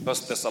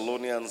First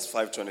Thessalonians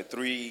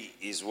 5:23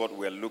 is what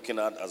we're looking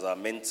at as our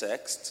main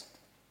text.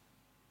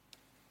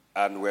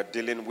 And we're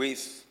dealing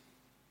with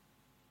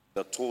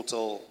the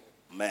total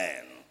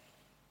man.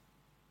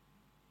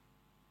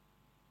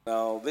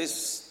 Now,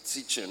 this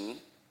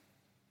teaching,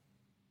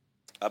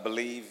 I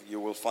believe you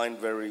will find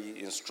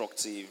very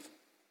instructive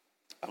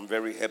and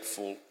very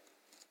helpful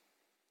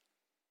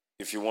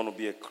if you want to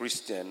be a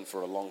Christian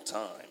for a long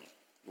time.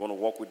 You want to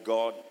walk with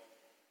God.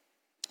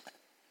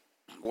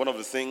 One of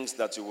the things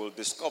that you will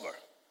discover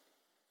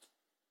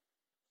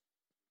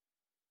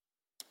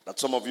that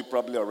some of you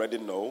probably already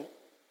know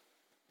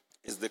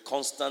is the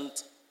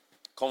constant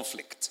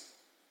conflict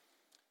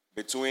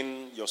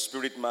between your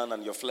spirit man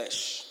and your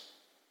flesh.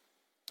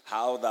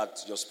 How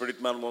that your spirit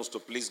man wants to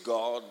please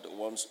God,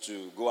 wants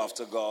to go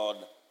after God,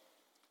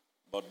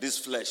 but this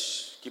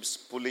flesh keeps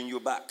pulling you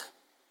back.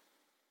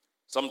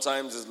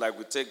 Sometimes it's like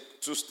we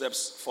take 2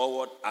 steps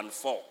forward and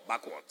fall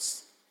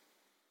backwards.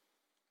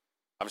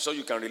 I'm sure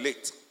you can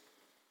relate.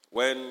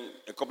 When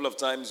a couple of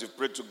times you've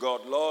prayed to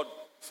God, Lord,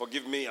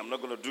 forgive me, I'm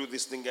not going to do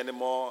this thing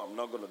anymore. I'm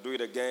not going to do it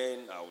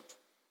again.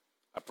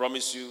 I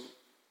promise you.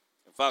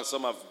 In fact,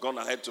 some have gone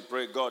ahead to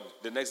pray, God,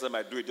 the next time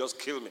I do it, just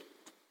kill me.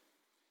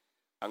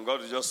 And God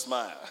will just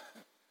smile.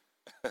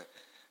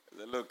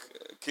 Look,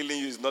 killing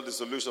you is not the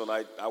solution.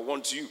 I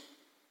want you.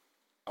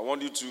 I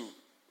want you to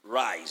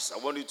rise. I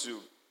want you to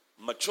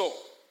mature.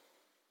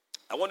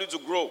 I want you to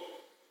grow.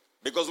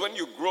 Because when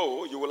you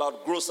grow, you will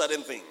outgrow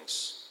certain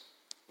things.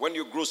 When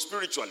you grow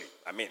spiritually,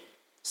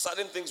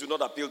 certain things will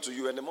not appeal to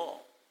you anymore.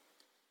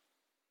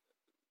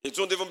 It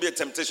won't even be a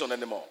temptation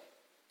anymore.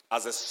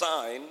 As a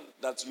sign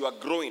that you are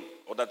growing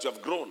or that you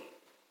have grown.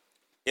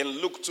 In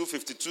Luke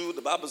 2:52,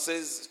 the Bible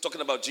says,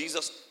 talking about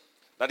Jesus,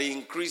 that he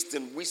increased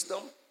in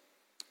wisdom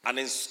and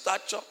in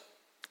stature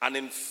and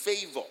in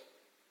favor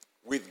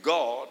with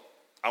God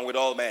and with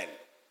all men.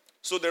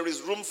 So there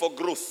is room for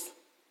growth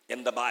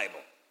in the Bible.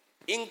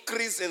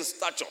 Increase in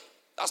stature.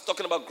 That's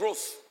talking about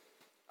growth.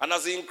 And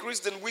as he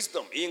increased in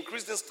wisdom, he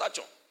increased in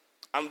stature.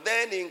 And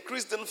then he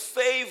increased in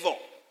favor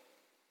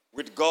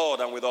with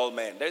God and with all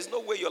men. There is no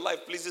way your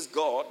life pleases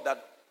God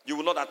that you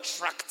will not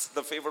attract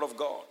the favor of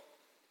God.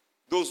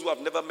 Those who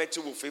have never met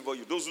you will favor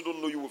you. Those who don't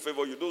know you will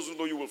favor you. Those who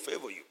know you will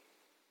favor you.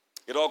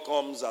 It all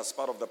comes as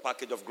part of the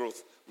package of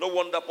growth. No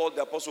wonder Paul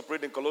the Apostle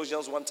prayed in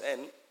Colossians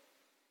 1:10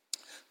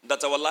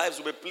 that our lives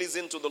will be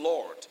pleasing to the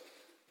Lord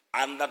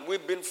and that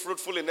we've been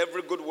fruitful in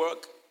every good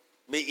work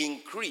may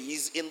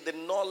increase in the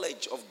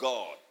knowledge of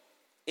God.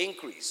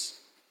 Increase.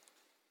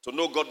 To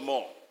know God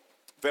more.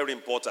 Very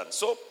important.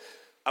 So,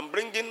 I'm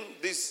bringing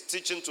this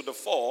teaching to the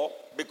fore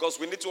because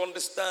we need to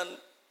understand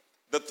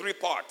the 3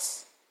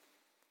 parts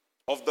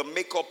of the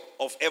makeup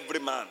of every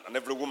man and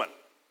every woman.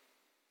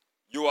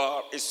 You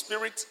are a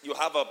spirit, you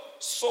have a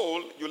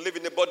soul, you live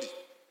in a body.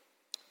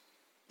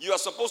 You are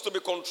supposed to be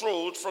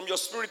controlled from your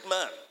spirit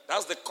man.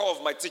 That's the core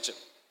of my teaching.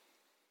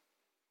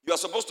 You are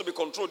supposed to be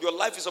controlled. Your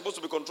life is supposed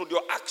to be controlled.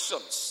 Your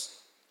actions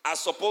are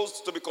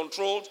supposed to be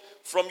controlled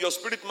from your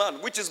spirit man,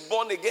 which is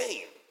born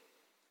again.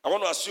 I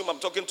want to assume I'm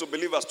talking to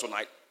believers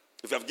tonight.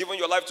 If you have given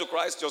your life to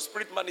Christ, your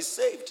spirit man is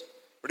saved,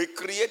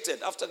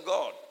 recreated after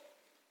God.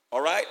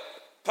 All right?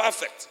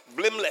 Perfect,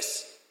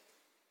 blameless.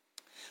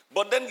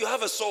 But then you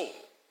have a soul,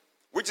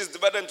 which is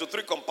divided into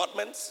 3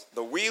 compartments: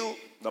 the will,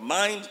 the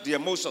mind, the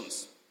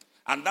emotions.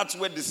 And that's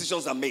where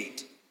decisions are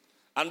made.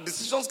 And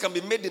decisions can be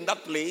made in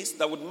that place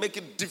that would make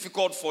it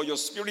difficult for your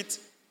spirit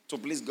to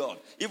please God.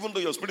 Even though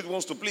your spirit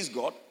wants to please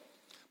God,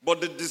 but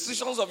the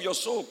decisions of your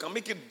soul can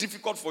make it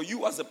difficult for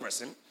you as a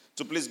person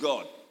to please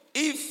God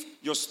if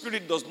your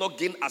spirit does not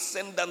gain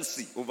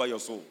ascendancy over your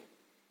soul.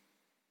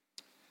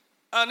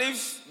 And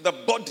if the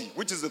body,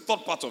 which is the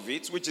third part of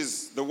it, which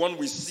is the one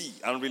we see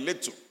and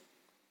relate to,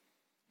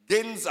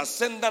 gains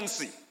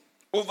ascendancy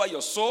over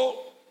your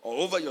soul or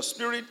over your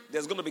spirit,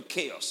 there's going to be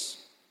chaos.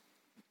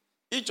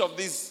 Each of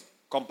these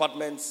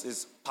compartments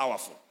is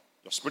powerful.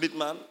 Your spirit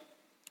man,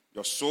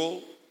 your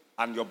soul,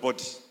 and your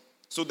body.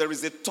 So there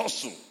is a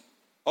tussle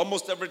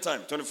almost every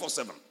time,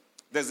 24/7.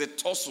 There's a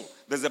tussle.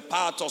 There's a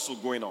power tussle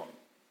going on.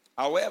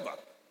 However,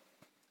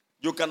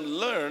 you can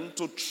learn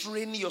to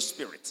train your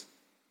spirit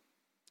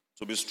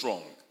to be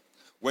strong.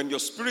 When your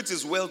spirit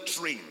is well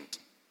trained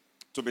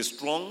to be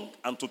strong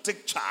and to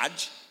take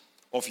charge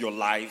of your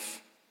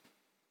life,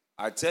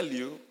 I tell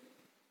you,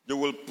 you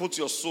will put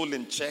your soul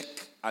in check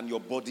and your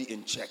body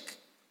in check.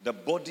 The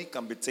body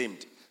can be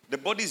tamed. The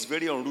body is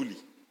very unruly.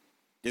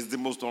 It's the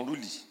most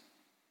unruly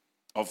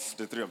of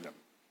the 3 of them.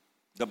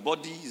 The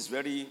body is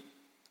very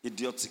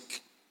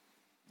idiotic.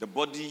 The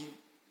body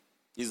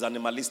is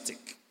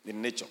animalistic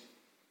in nature.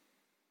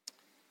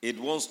 It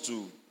wants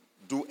to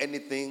do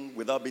anything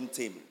without being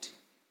tamed.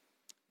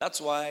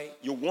 That's why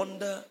you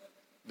wonder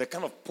the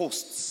kind of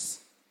posts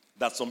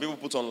that some people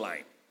put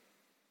online.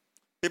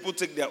 People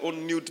take their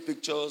own nude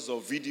pictures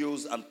or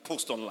videos and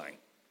post online.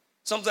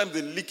 Sometimes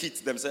they leak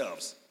it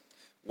themselves.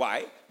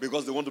 Why?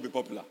 Because they want to be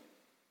popular.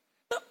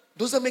 Now,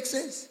 does that make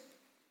sense?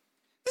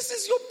 This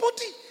is your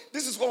body.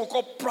 This is what we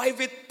call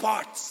private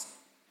parts.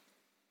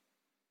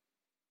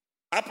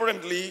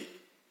 Apparently,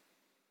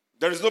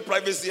 There is no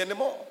privacy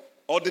anymore.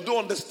 Or they don't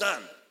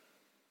understand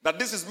that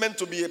this is meant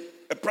to be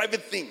a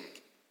private thing.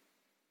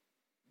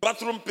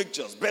 Bathroom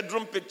pictures,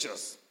 bedroom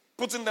pictures,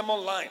 putting them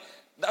online.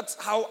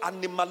 That's how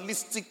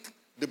animalistic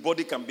the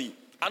body can be.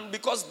 And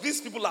because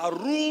these people are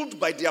ruled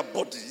by their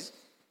bodies,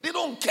 they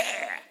don't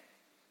care.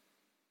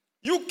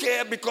 You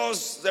care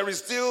because there is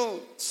still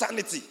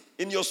sanity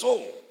in your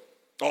soul.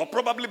 Or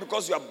probably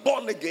because you are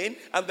born again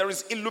and there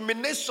is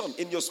illumination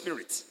in your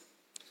spirit.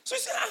 So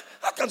you say,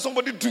 how can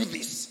somebody do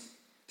this?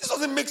 This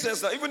doesn't make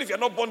sense. Even if you're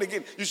not born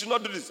again, you should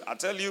not do this. I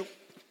tell you,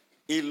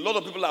 a lot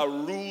of people are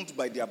ruled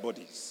by their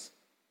bodies.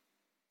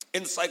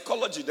 In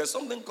psychology, there's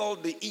something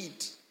called the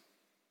id.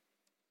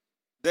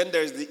 Then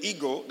there's the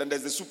ego, then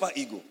there's the super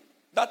ego.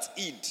 That's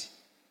id.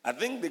 I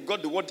think they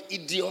got the word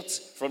idiot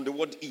from the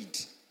word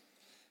id.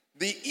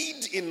 The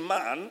id in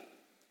man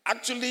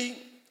actually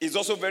is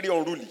also very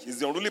unruly. It's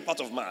the unruly part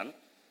of man.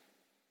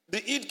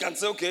 The id can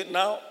say, okay,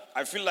 now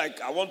I feel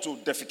like I want to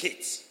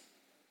defecate.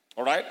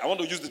 All right? I want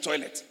to use the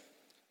toilet.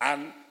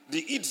 And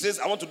the id says,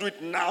 I want to do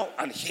it now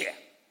and here.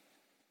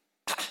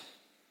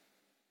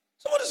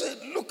 Somebody said,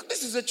 look,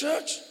 this is a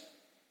church.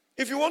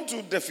 If you want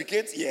to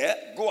defecate,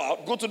 go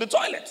out, go to the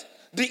toilet.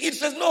 The id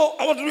says, no,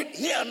 I want to do it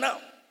here and now.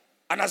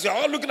 And as you're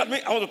all looking at me,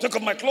 I want to take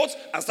off my clothes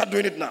and start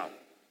doing it now.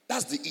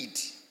 That's the id.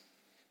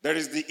 There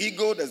is the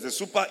ego, there's the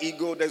super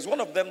ego. There's one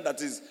of them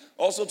that is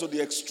also to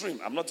the extreme.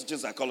 I'm not teaching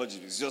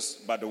psychology, it's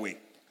just by the way.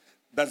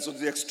 That's to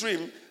the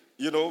extreme,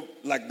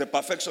 like the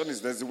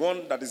perfectionist. There's the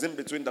one that is in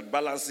between that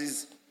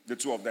balances the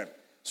two of them.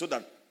 So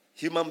that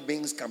human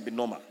beings can be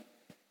normal.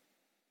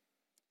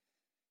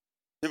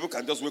 People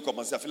can just wake up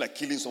and say, I feel like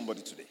killing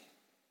somebody today.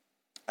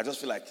 I just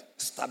feel like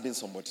stabbing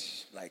somebody.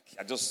 Like,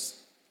 I just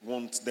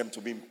want them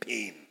to be in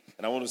pain.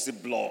 And I want to see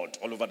blood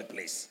all over the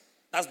place.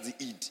 That's the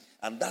id.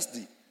 And that's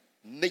the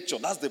nature.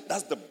 That's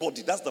the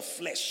body. That's the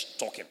flesh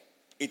talking.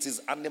 It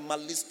is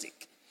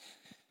animalistic.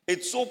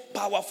 It's so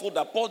powerful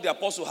that Paul the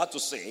Apostle had to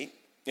say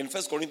in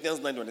 1 Corinthians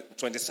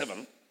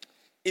 9:27,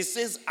 it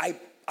says, I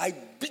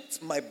beat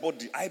my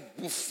body. I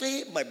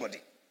buffet my body.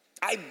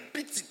 I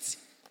beat it.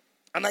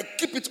 And I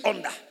keep it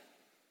under.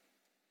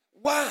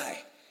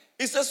 Why?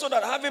 It says so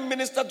that having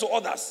ministered to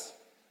others,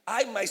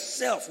 I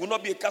myself will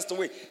not be a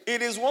castaway.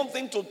 It is one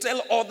thing to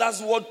tell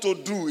others what to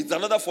do. It's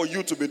another for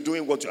you to be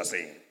doing what you are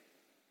saying.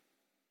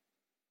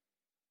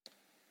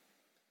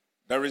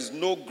 There is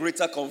no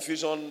greater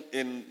confusion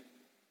in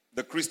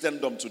the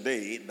Christendom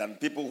today than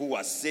people who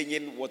are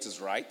saying what is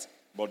right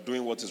but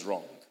doing what is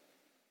wrong.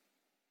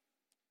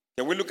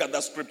 Can we look at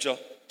that scripture?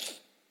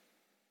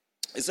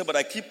 It said, but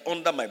I keep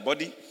under my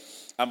body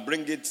and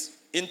bring it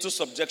into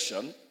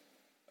subjection,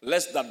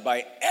 lest that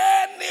by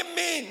any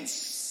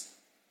means,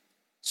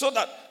 so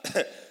that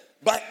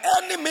by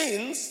any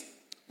means,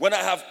 when I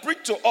have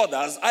preached to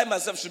others, I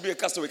myself should be a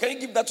castaway. Can you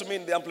give that to me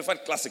in the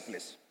Amplified Classic,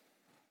 please?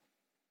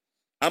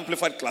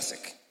 Amplified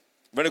Classic.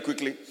 Very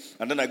quickly.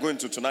 And then I go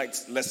into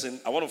tonight's lesson.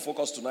 I want to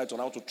focus tonight on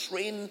how to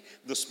train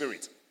the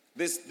spirit.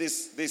 This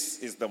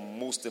is the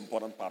most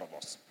important part of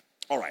us.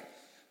 All right.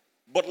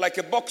 But like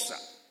a boxer,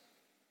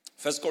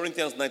 1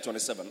 Corinthians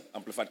 9:27,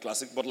 Amplified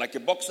Classic. But like a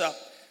boxer,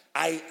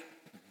 I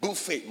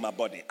buffet my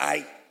body.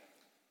 I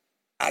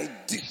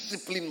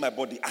discipline my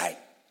body. I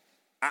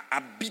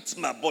beat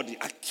my body.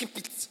 I keep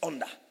it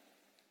under.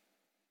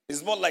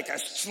 It's more like I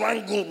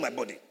strangle my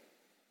body.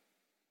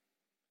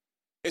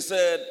 He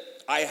said,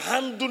 I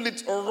handle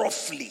it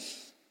roughly.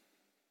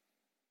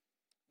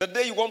 The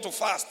day you want to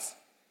fast,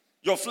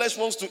 your flesh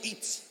wants to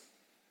eat.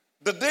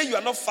 The day you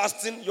are not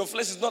fasting, your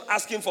flesh is not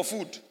asking for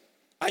food.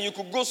 And you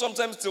could go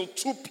sometimes till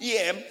 2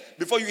 p.m.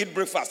 before you eat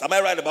breakfast. Am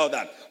I right about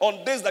that?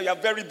 On days that you are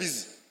very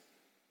busy.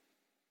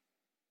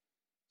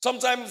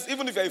 Sometimes,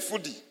 even if you're a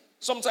foodie,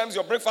 sometimes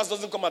your breakfast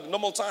doesn't come at the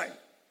normal time.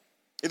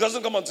 It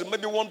doesn't come until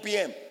maybe 1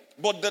 p.m.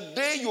 But the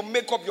day you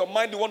make up your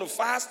mind you want to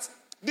fast,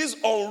 this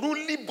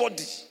unruly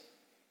body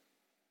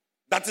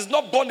that is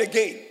not born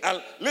again.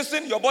 And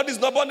listen, your body is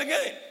not born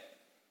again.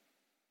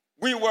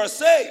 We were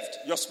saved,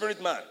 your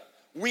spirit man.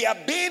 We are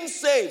being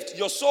saved,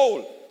 your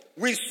soul.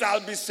 We shall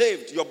be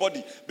saved, your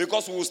body.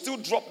 Because we will still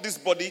drop this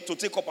body to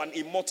take up an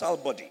immortal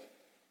body.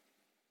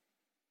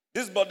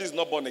 This body is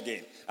not born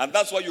again. And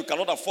that's why you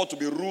cannot afford to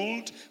be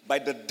ruled by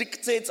the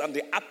dictates and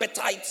the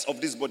appetites of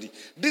this body.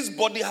 This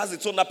body has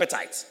its own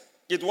appetite.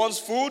 It wants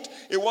food.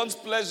 It wants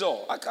pleasure.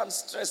 I can't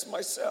stress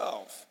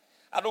myself.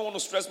 I don't want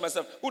to stress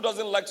myself. Who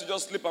doesn't like to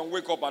just sleep and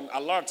wake up and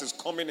alert is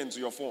coming into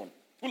your phone?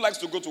 Who likes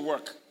to go to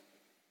work?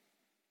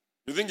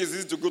 You think it's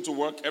easy to go to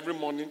work every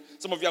morning?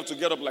 Some of you have to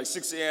get up like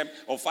 6 a.m.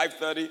 or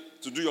 5:30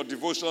 to do your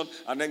devotion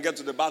and then get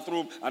to the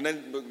bathroom and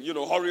then,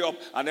 hurry up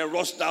and then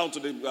rush down to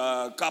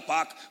the car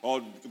park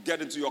or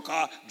get into your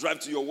car, drive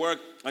to your work,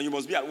 and you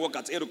must be at work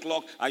at 8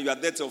 o'clock and you are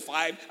there till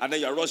 5 and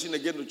then you're rushing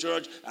again to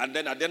church and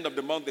then at the end of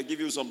the month they give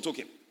you some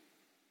token.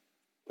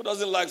 Who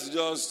doesn't like to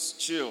just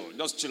chill,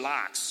 just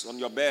chillax on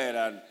your bed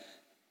and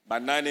by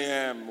 9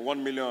 a.m.,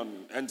 1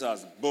 million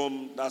enters,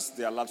 boom, that's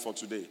the alert for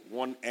today,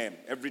 1 M,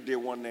 every day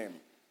 1 M.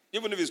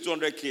 Even if it's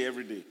 200K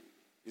every day,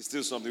 it's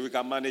still something. We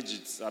can manage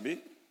it,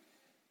 Abi.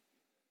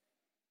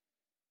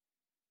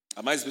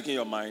 Am I speaking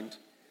your mind?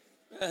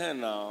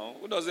 No.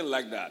 Who doesn't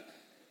like that?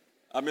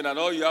 I mean, and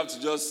all you have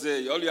to just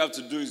say, all you have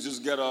to do is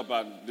just get up,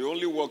 and the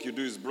only work you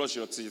do is brush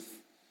your teeth.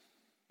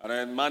 And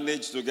then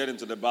manage to get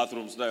into the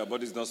bathroom so that your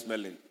body's not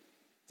smelling.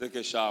 Take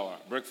a shower.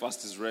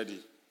 Breakfast is ready.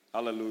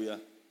 Hallelujah.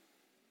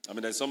 I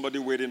mean, there's somebody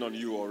waiting on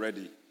you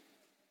already.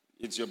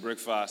 Eat your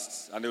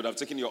breakfast. And they would have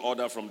taken your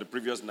order from the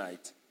previous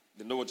night.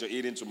 They know what you're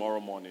eating tomorrow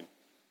morning.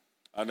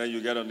 And then you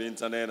get on the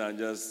internet and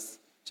just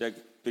check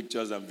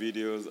pictures and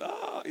videos.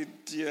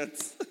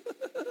 Idiots.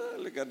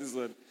 Look at this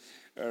one.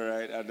 All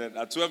right. And then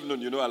at 12 noon,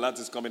 you know alert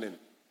is coming in.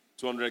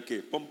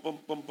 200K. Pum, pum,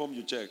 pum, pum.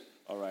 You check.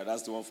 All right.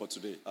 That's the one for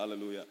today.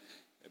 Hallelujah.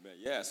 Amen.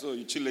 Yeah, so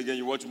you chill again,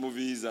 you watch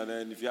movies, and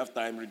then if you have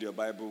time, read your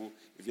Bible.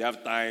 If you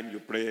have time, you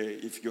pray.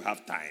 If you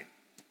have time.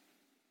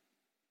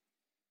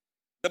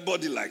 The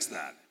body likes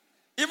that.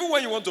 Even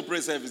when you want to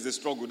pray, self is a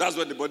struggle. That's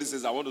when the body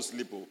says, I want to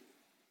sleep. Oh.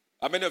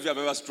 How many of you have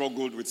ever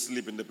struggled with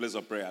sleep in the place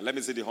of prayer? Let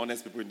me say the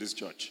honest people in this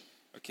church.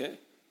 Okay?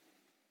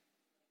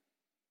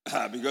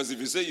 Because if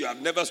you say you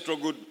have never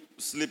struggled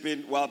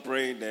sleeping while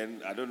praying,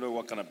 then I don't know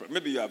what kind of prayer.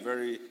 Maybe you are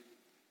very...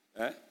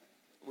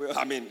 Well,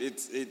 I mean,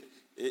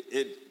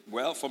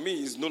 well, for me,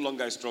 it's no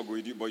longer a struggle,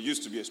 but it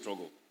used to be a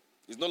struggle.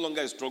 It's no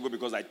longer a struggle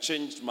because I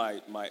changed my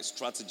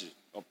strategy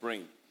of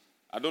praying.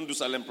 I don't do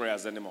silent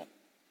prayers anymore.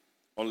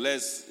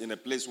 Unless in a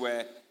place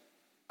where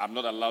I'm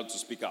not allowed to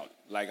speak out.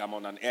 Like I'm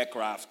on an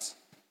aircraft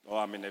or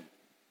I'm in a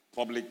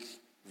public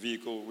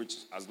vehicle, which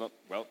has not,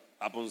 well,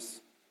 happens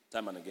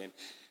time and again.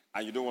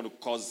 And you don't want to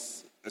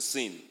cause a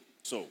scene.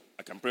 So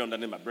I can pray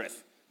underneath my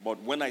breath.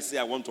 But when I say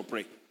I want to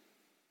pray,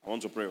 I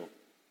want to pray.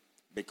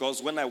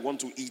 Because when I want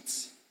to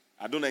eat,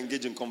 I don't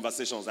engage in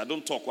conversations. I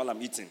don't talk while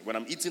I'm eating. When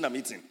I'm eating, I'm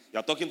eating.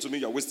 You're talking to me,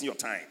 you're wasting your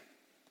time.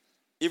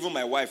 Even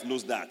my wife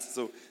knows that.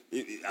 So,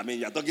 I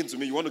mean, you're talking to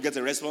me, you want to get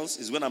a response?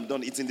 It's when I'm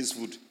done eating this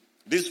food.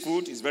 This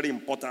food is very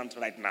important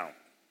right now.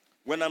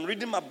 When I'm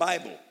reading my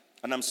Bible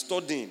and I'm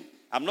studying,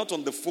 I'm not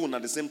on the phone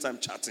at the same time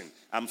chatting.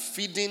 I'm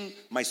feeding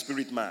my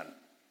spirit man.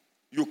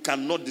 You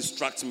cannot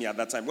distract me at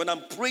that time. When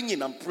I'm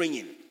praying, I'm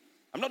praying.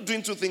 I'm not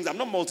doing two things. I'm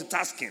not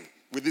multitasking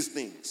with these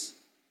things.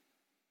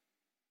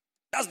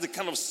 That's the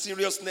kind of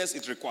seriousness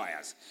it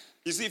requires.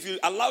 You see, if you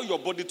allow your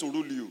body to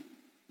rule you,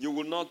 you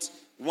will not,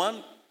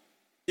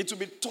 it will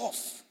be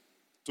tough.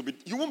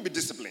 You won't be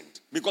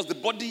disciplined because the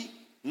body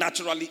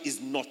naturally is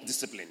not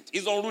disciplined.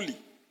 It's unruly.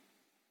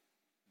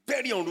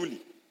 Very unruly.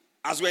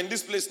 As we're in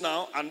this place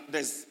now and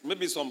there's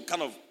maybe some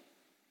kind of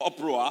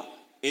uproar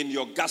in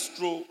your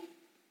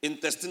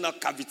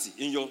gastrointestinal cavity,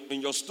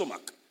 in your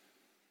stomach,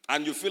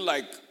 and you feel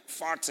like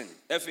farting,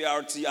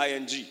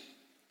 F-A-R-T-I-N-G.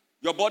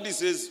 Your body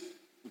says,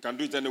 you can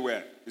do it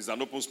anywhere. It's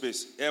an open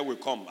space. Air will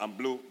come and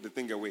blow the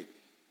thing away.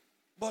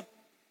 But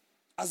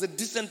as a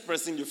decent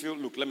person, you feel,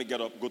 look, let me get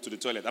up, go to the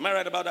toilet. Am I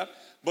right about that?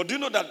 But do you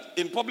know that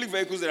in public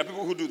vehicles, there are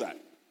people who do that?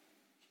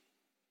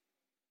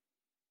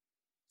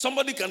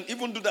 Somebody can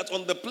even do that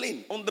on the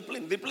plane. On the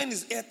plane. The plane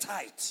is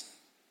airtight.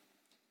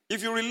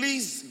 If you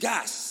release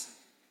gas,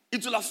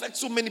 it will affect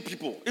so many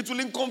people. It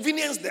will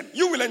inconvenience them.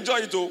 You will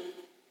enjoy it, oh.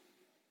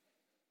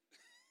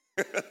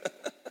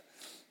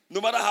 No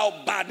matter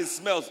how bad it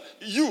smells,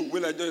 you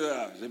will enjoy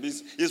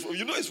it.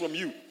 You know it's from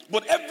you.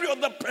 But every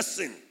other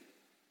person,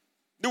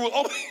 they will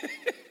almost,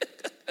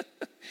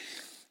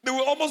 they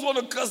will almost want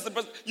to curse the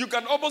person. You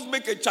can almost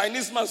make a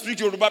Chinese man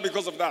speak Yoruba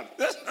because of that.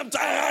 I'm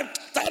tired.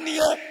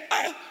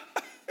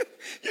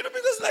 You know,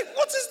 because like,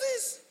 what is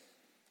this?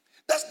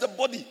 That's the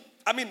body.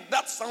 I mean,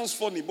 that sounds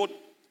funny, but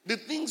the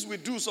things we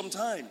do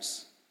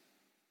sometimes,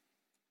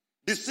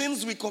 the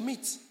sins we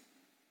commit,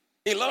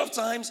 a lot of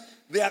times,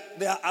 they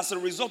are as a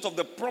result of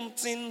the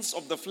promptings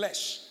of the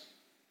flesh.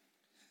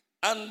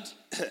 And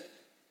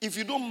if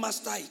you don't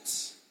master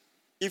it,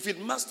 if it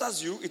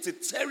masters you, it's a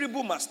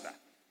terrible master.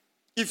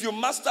 If you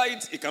master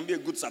it, it can be a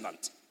good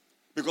servant.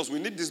 Because we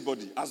need this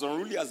body, as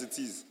unruly as it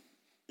is.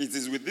 It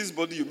is with this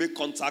body you make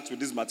contact with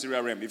this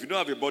material realm. If you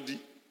don't have a body,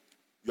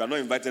 you are not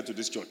invited to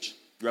this church.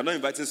 You are not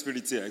inviting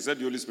spirits here, except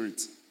the Holy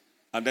Spirit.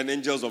 And then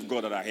angels of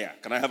God that are here.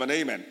 Can I have an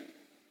amen?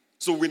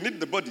 So we need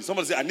the body.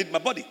 Somebody say, I need my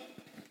body.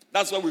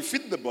 That's why we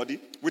feed the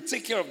body, we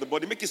take care of the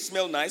body, make it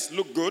smell nice,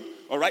 look good,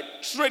 all right?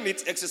 Train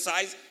it,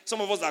 exercise.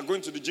 Some of us are going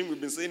to the gym. We've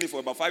been saying it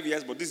for about 5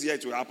 years, but this year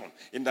it will happen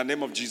in the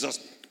name of Jesus.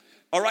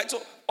 All right, so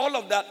all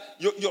of that,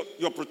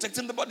 you're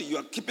protecting the body, you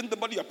are keeping the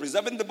body, you are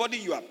preserving the body,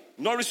 you are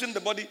nourishing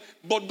the body,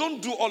 but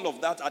don't do all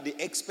of that at the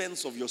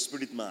expense of your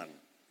spirit man.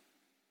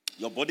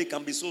 Your body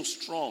can be so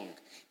strong.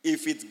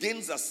 If it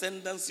gains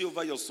ascendancy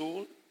over your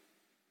soul,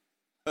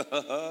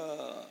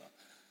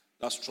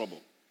 that's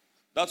trouble.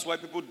 That's why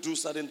people do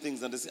certain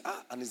things and they say,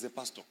 and he's a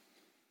pastor.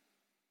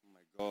 Oh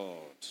my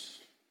God.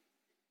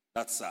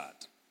 That's sad.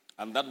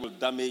 And that will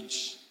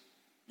damage,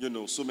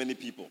 so many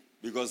people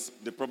because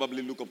they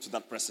probably look up to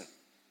that person.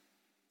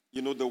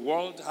 The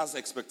world has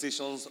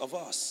expectations of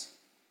us.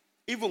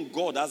 Even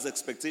God has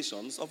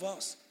expectations of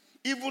us.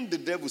 Even the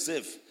devil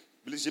says,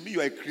 maybe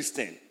you are a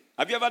Christian.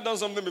 Have you ever done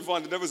something before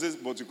and the devil says,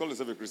 but you call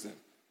yourself a Christian?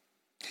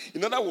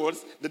 In other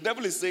words, the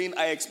devil is saying,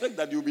 I expect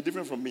that you will be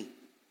different from me.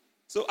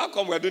 So how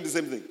come we are doing the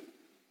same thing?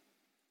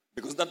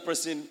 Because that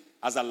person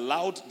has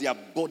allowed their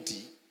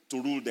body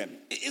to rule them.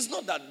 It's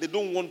not that they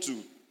don't want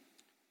to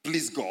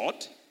please God,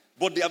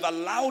 but they have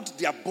allowed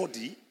their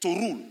body to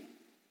rule.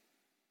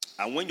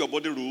 And when your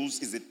body rules,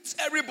 it's a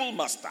terrible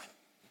master.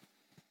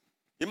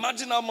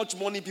 Imagine how much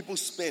money people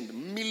spend,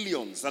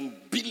 millions and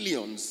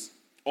billions,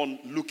 on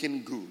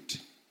looking good.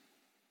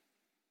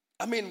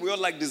 I mean, we all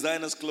like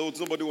designers'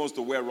 clothes. Nobody wants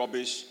to wear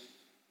rubbish.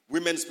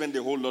 Women spend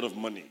a whole lot of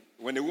money.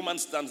 When a woman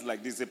stands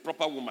like this, a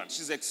proper woman,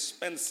 she's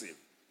expensive.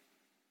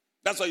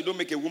 That's why you don't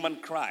make a woman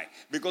cry,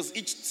 because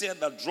each tear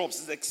that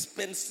drops is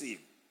expensive.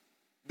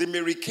 The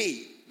Mary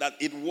Kay that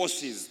it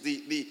washes,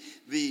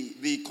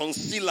 the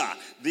concealer,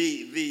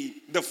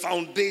 the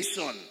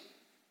foundation,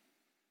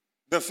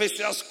 the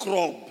facial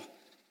scrub.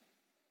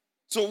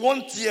 So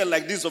one tear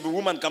like this of a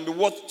woman can be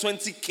worth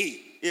 20K.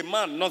 A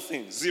man,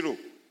 nothing, zero.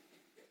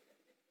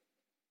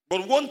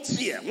 But one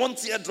tear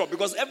drop,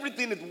 because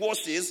everything it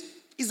washes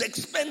is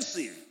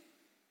expensive.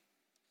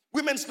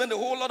 Women spend a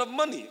whole lot of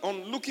money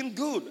on looking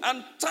good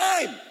and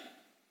time.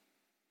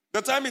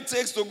 The time it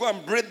takes to go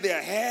and braid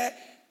their hair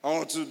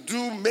or to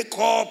do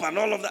makeup and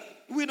all of that.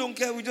 We don't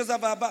care. We just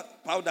have our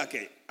powder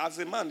cake. As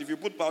a man, if you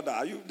put powder,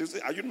 are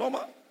you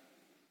normal?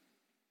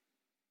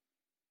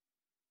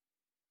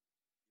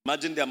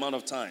 Imagine the amount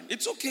of time.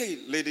 It's okay,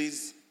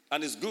 ladies,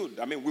 and it's good.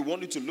 I mean, we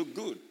want you to look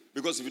good,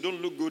 because if you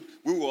don't look good,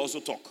 we will also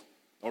talk.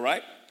 All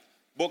right?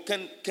 But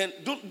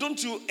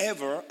don't you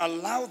ever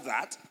allow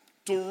that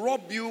to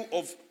rob you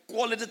of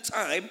quality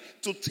time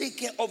to take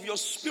care of your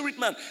spirit,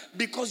 man,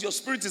 because your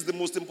spirit is the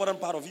most important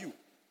part of you.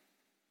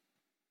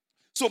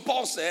 So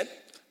Paul said,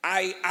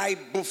 I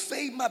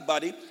buffet my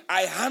body,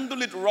 I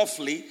handle it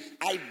roughly,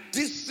 I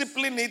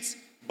discipline it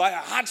by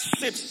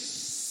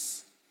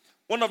hardships.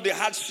 One of the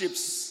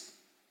hardships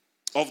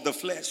of the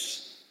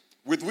flesh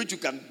with which you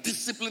can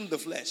discipline the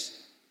flesh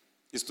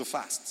is to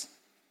fast.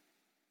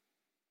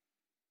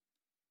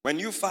 When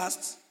you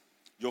fast,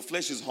 your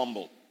flesh is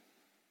humble.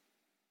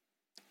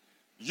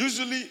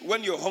 Usually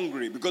when you're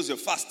hungry because you're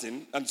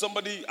fasting and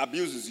somebody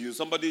abuses you,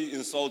 somebody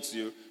insults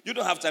you, you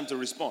don't have time to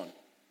respond.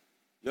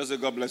 You just say,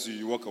 God bless you,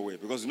 you walk away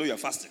because you know you're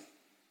fasting.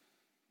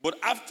 But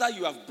after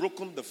you have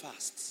broken the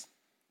fast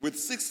with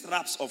 6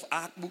 wraps of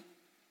akpu,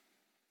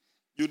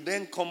 you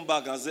then come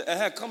back and say,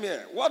 hey, come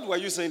here. What were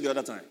you saying the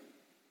other time?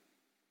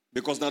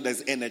 Because now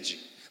there's energy.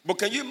 But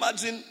can you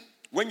imagine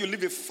when you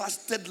live a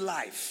fasted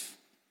life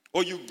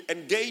or you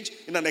engage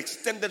in an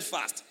extended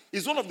fast?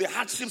 It's one of the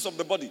hardships of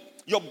the body.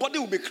 Your body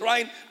will be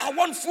crying, I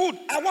want food,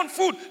 I want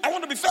food, I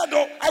want to be fed,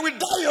 oh, I will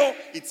die, oh.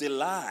 It's a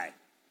lie.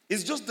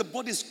 It's just the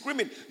body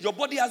screaming. Your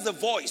body has a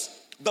voice.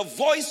 The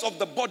voice of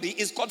the body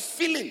is called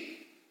feeling.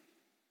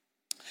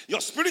 Your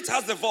spirit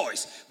has a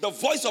voice. The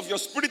voice of your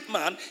spirit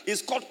man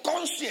is called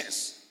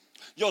conscience.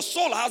 Your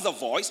soul has a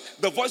voice.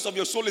 The voice of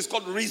your soul is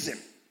called reason.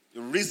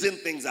 You reason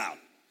things out.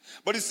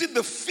 But you see,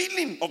 the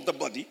feeling of the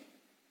body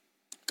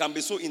can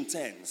be so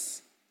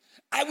intense.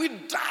 I will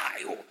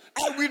die. Oh,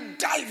 I will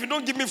die if you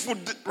don't give me food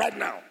right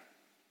now.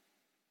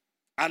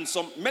 And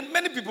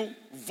many people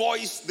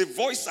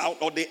voice out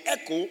or they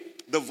echo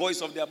the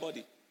voice of their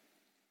body.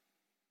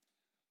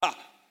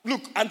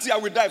 Look, auntie, I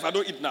will die if I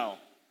don't eat now.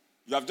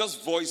 You have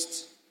just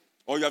voiced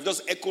or you have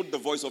just echoed the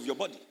voice of your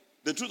body.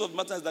 The truth of the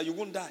matter is that you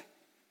won't die.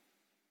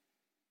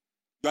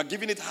 You are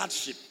giving it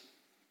hardship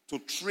to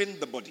train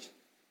the body.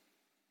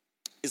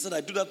 He said,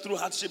 I do that through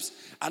hardships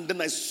and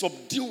then I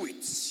subdue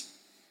it.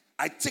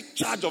 I take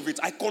charge of it.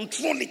 I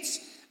control it.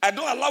 I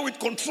don't allow it to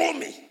control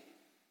me.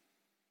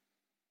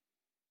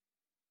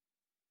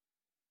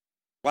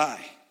 Why?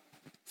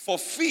 For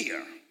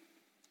fear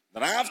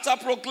that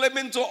after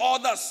proclaiming to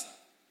others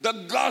the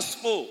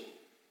gospel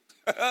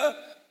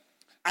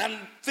and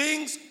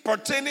things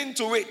pertaining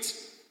to it,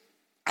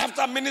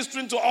 after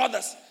ministering to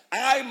others,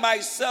 I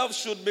myself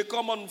should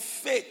become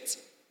unfit,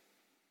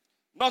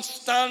 not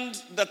stand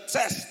the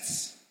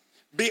tests,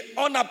 be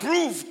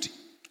unapproved,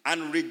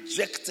 and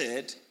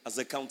rejected as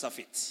a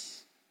counterfeit.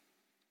 So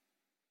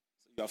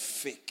you are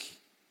fake.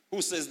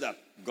 Who says that?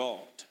 God.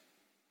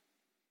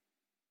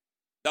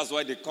 That's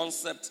why the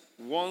concept,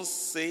 once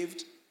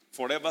saved,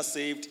 forever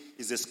saved,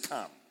 is a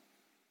scam.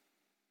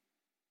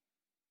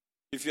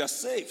 If you are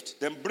saved,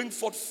 then bring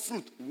forth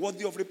fruit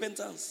worthy of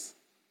repentance.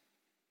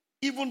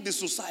 Even the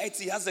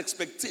society has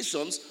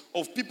expectations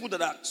of people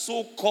that are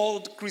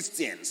so-called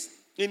Christians.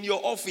 In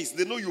your office,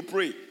 they know you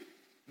pray.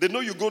 They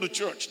know you go to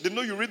church. They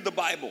know you read the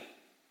Bible.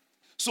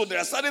 So there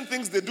are certain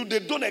things they do. They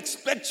don't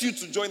expect you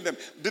to join them.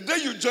 The day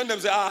you join them,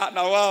 say,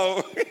 now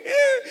wow,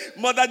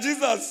 Mother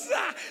Jesus.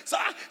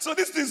 So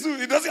this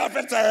thing, it doesn't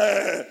affect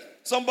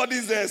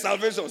somebody's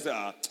salvation.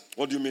 Say,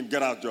 what do you mean,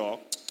 get out, Joe?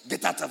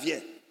 Get out of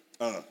here.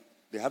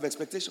 They have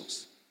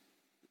expectations.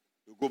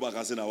 You go back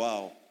and say, now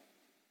wow.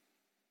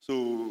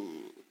 So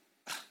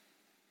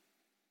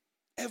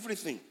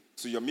everything,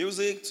 to your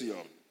music, to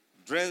your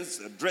dress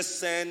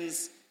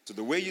sense, to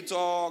the way you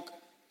talk,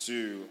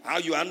 to how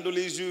you handle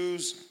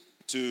issues,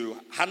 to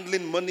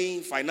handling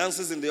money,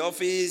 finances in the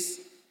office,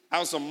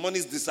 how some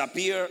monies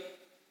disappear.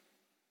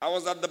 I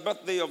was at the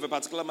birthday of a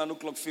particular man who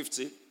clocked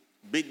 50.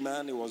 Big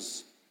man, he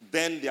was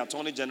then the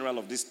Attorney General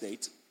of this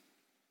state.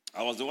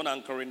 I was the one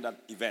anchoring that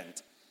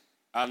event.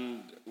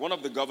 And one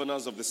of the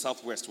governors of the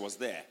Southwest was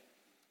there.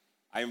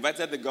 I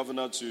invited the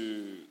governor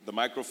to the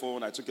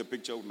microphone. I took a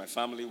picture with my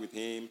family, with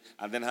him,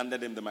 and then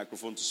handed him the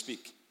microphone to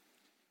speak.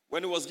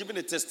 When he was giving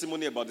a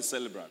testimony about the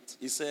celebrant,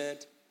 he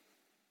said,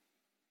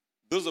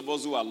 those of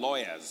us who are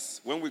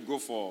lawyers, when we go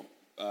for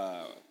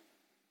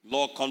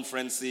law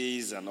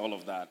conferences and all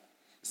of that,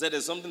 he said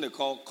there's something they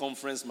call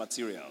conference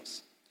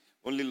materials.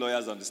 Only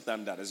lawyers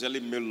understand that,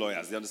 especially male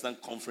lawyers. They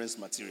understand conference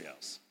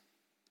materials.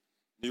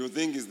 You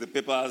think it's the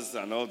papers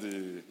and all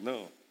the...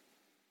 No.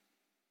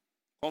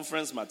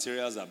 Conference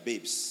materials are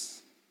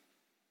babes.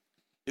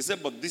 He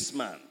said, but this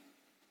man,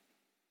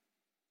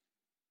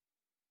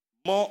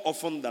 more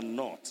often than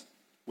not,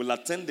 will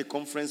attend the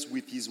conference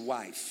with his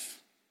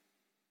wife.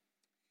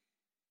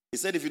 He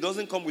said if he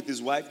doesn't come with his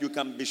wife, you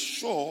can be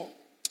sure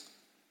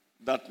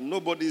that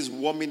nobody is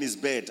warming his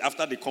bed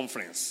after the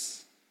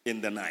conference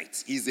in the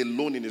night. He's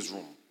alone in his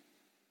room.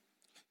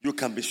 You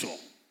can be sure.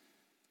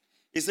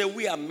 He said,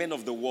 we are men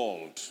of the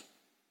world,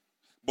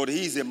 but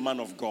he is a man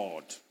of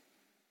God.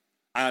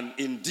 And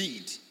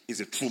indeed,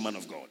 is a true man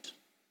of God.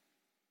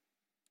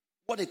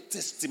 What a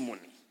testimony.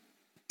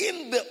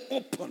 In the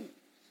open.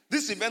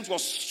 This event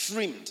was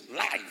streamed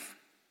live.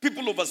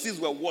 People overseas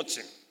were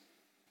watching.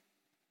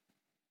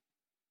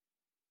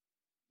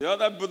 The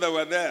other people that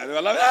were there, they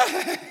were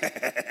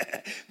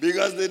like,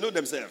 because they know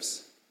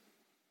themselves.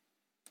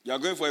 You are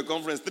going for a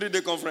conference,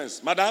 3-day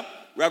conference. Madam,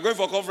 we are going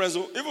for a conference.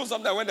 Even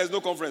sometimes when there's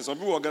no conference, some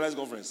people organize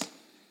conference.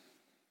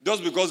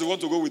 Just because they want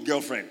to go with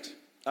girlfriend.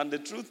 And the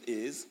truth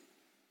is,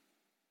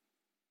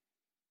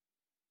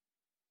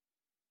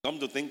 come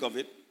to think of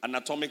it,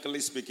 anatomically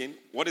speaking,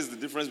 what is the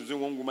difference between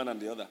one woman and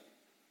the other?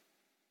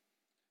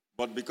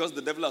 But because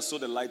the devil has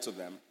sowed a lie to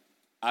them,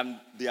 and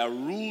they are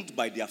ruled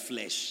by their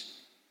flesh,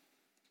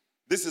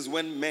 this is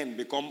when men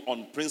become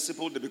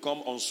unprincipled, they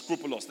become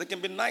unscrupulous. They can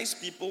be nice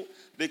people,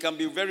 they can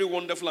be very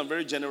wonderful and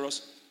very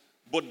generous,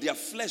 but their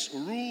flesh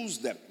rules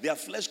them. Their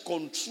flesh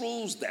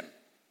controls them.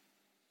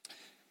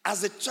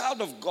 As a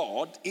child of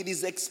God, it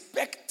is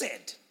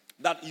expected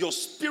that your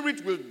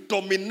spirit will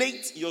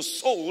dominate your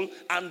soul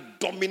and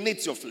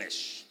dominate your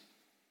flesh.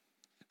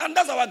 And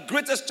that's our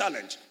greatest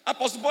challenge.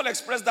 Apostle Paul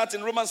expressed that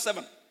in Romans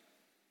 7.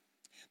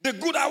 The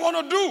good I want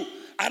to do,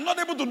 I'm not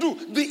able to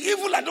do. The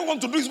evil I don't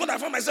want to do is what I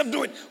find myself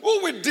doing.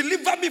 Who will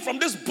deliver me from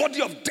this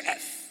body of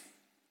death?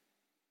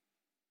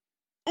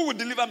 Who will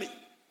deliver me?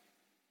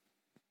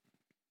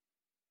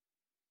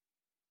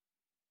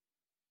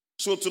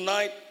 So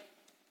tonight,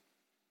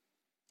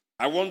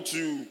 I want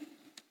to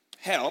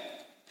help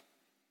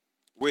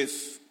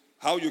with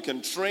how you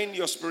can train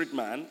your spirit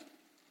man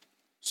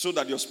so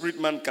that your spirit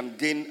man can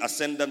gain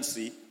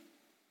ascendancy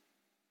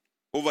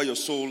over your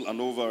soul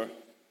and over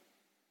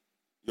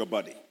your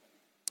body.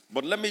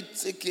 But let me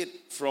take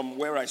it from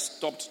where I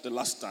stopped the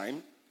last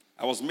time.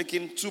 I was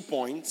making 2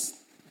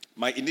 points,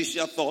 my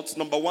initial thoughts.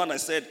 Number 1, I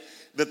said,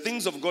 the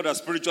things of God are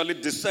spiritually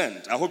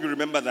discerned. I hope you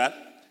remember that,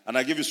 and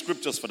I give you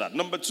scriptures for that.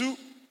 Number 2,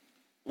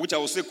 which I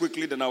will say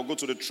quickly, then I'll go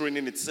to the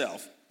training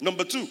itself.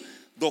 Number 2,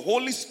 the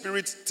Holy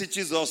Spirit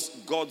teaches us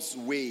God's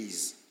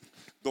ways.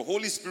 The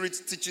Holy Spirit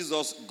teaches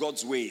us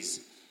God's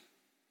ways.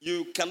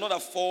 You cannot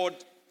afford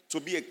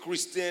to be a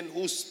Christian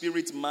whose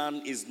spirit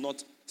man is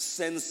not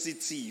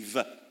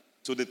sensitive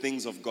to the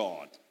things of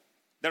God.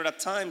 There are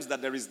times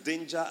that there is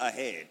danger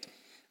ahead,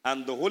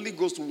 and the Holy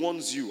Ghost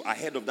warns you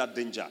ahead of that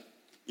danger.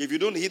 If you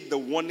don't heed the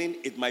warning,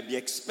 it might be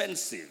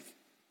expensive.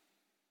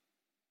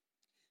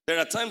 There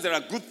are times there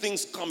are good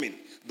things coming.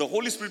 The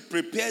Holy Spirit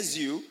prepares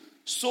you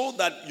so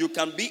that you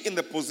can be in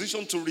the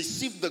position to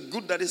receive the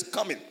good that is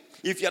coming.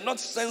 If you're not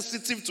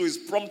sensitive to his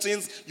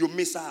promptings, you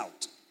miss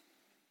out.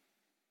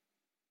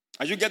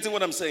 Are you getting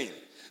what I'm saying?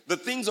 The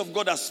things of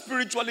God are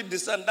spiritually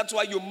discerned. That's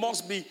why you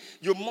must be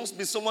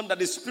someone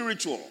that is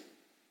spiritual.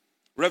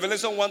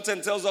 Revelation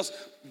 1:10 tells us,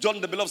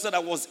 John the Beloved said, I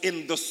was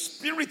in the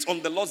Spirit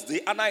on the Lord's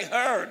day, and I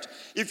heard.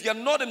 If you're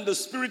not in the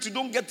Spirit, you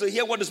don't get to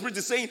hear what the Spirit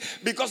is saying,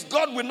 because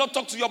God will not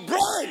talk to your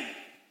brain.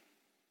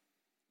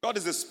 God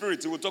is a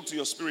spirit. He will talk to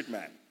your spirit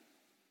man.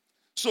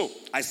 So,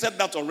 I said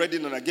that already,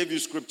 and I gave you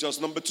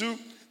scriptures. Number 2,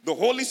 the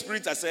Holy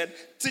Spirit, I said,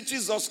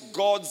 teaches us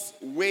God's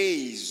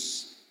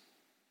ways.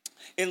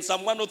 In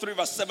Psalm 103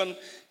 verse 7,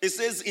 it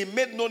says, he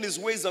made known his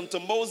ways unto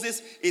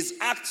Moses, his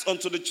acts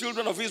unto the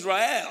children of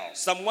Israel.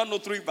 Psalm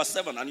 103 verse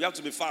 7, and you have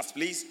to be fast,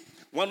 please.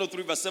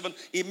 103 verse 7,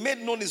 he made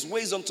known his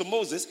ways unto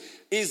Moses,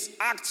 his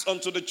acts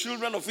unto the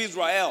children of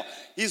Israel.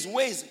 His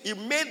ways, he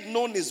made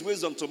known his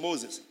ways unto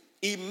Moses.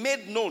 He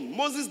made known.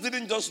 Moses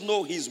didn't just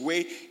know his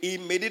way, he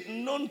made it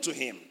known to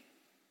him.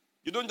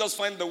 You don't just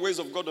find the ways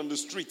of God on the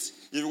street.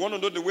 If you want to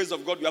know the ways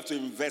of God, you have to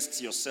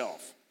invest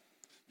yourself.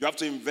 You have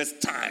to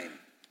invest time.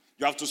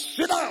 You have to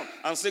sit down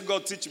and say,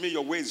 God, teach me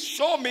your ways.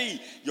 Show me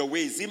your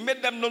ways. He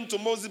made them known to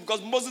Moses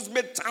because Moses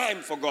made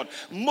time for God.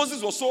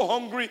 Moses was so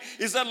hungry.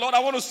 He said, Lord, I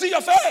want to see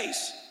your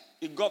face.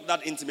 He got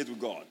that intimate with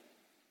God.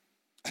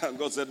 And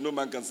God said, no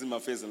man can see my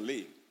face and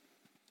live.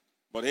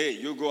 But hey,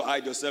 you go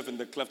hide yourself in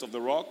the cleft of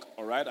the rock,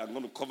 all right? I'm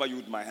going to cover you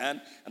with my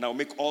hand, and I'll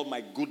make all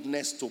my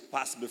goodness to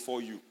pass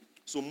before you.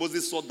 So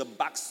Moses saw the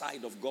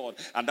backside of God,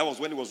 and that was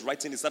when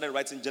he started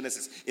writing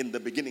Genesis. In the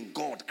beginning,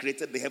 God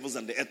created the heavens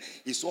and the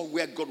earth. He saw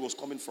where God was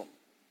coming from.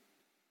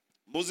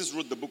 Moses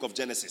wrote the book of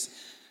Genesis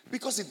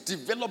because it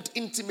developed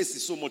intimacy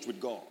so much with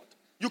God.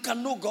 You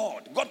can know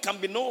God. God can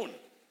be known.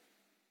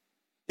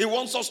 He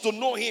wants us to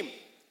know him.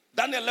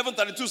 Daniel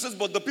 11:32 says,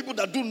 but the people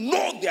that do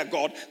know their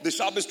God, they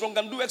shall be strong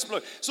and do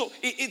exploit. So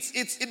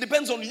it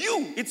depends on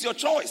you. It's your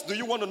choice. Do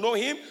you want to know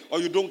him or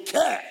you don't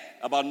care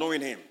about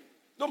knowing him?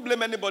 Don't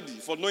blame anybody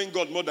for knowing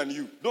God more than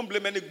you. Don't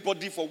blame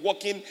anybody for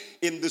walking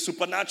in the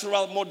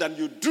supernatural more than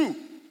you do.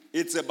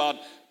 It's about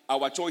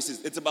our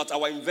choices. It's about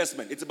our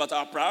investment. It's about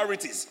our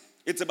priorities.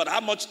 It's about how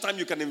much time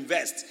you can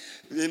invest.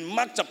 In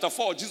Mark chapter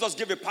 4, Jesus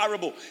gave a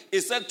parable. He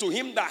said, to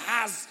him that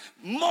has,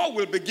 more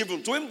will be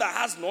given. To him that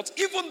has not,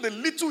 even the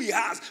little he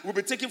has will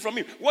be taken from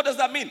him. What does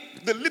that mean?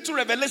 The little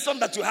revelation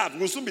that you have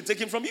will soon be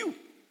taken from you.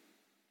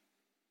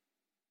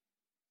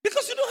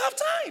 Because you don't have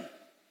time.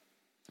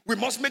 We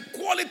must make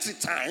quality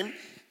time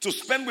to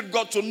spend with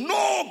God, to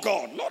know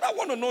God. Lord, I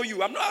want to know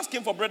you. I'm not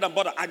asking for bread and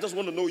butter. I just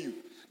want to know you.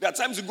 There are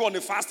times you go on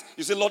a fast,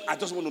 you say, Lord, I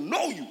just want to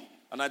know you.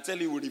 And I tell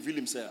you, he will reveal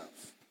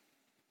himself.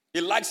 He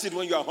likes it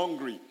when you are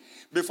hungry.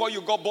 Before you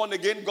got born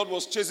again, God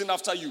was chasing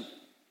after you.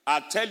 I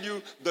tell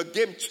you, the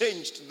game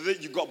changed the day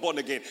you got born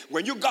again.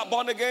 When you got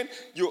born again,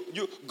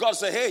 God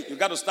said, hey, you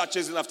got to start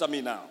chasing after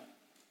me now.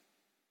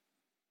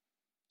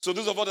 So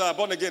those of us that are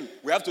born again,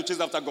 we have to chase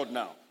after God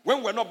now.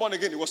 When we're not born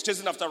again, he was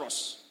chasing after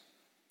us.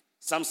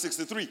 Psalm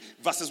 63,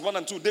 verses 1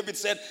 and 2, David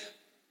said,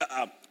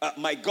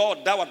 my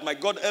God, thou art my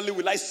God, early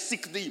will I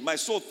seek thee. My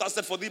soul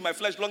thirsted for thee, my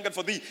flesh longed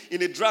for thee,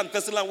 in a dry and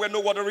thirsty land where no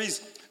water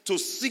is, to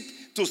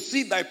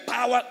see thy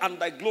power and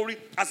thy glory,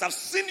 as I've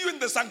seen you in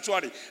the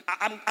sanctuary.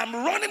 I'm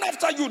running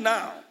after you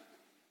now.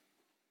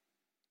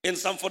 In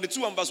Psalm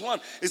 42 and verse 1,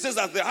 it says,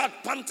 as the heart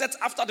panteth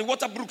after the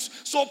water brooks,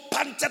 so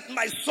panteth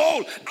my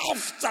soul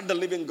after the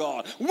living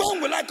God.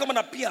 When will I come and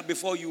appear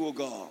before you, O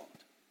God?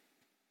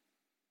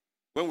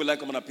 When will I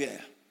come and appear?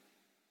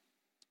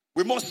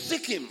 We must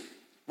seek him.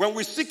 When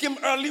we seek him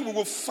early, we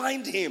will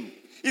find him.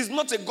 He's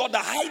not a God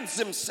that hides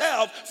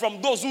himself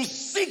from those who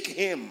seek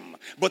him.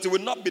 But he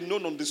will not be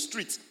known on the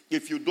street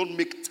if you don't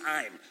make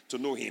time to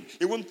know him.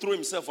 He won't throw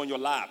himself on your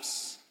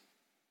laps.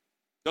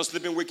 Just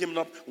sleeping, waking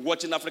up,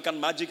 watching African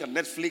Magic and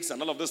Netflix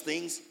and all of those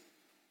things.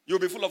 You'll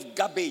be full of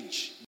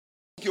garbage.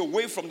 Take you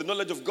away from the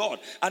knowledge of God.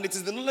 And it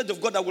is the knowledge of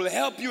God that will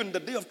help you in the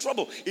day of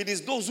trouble. It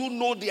is those who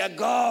know their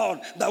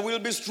God that will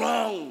be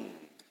strong.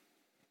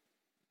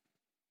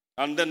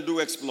 And then do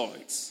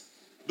exploits.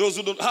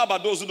 How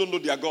about those who don't know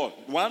their God?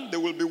 One, they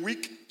will be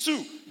weak.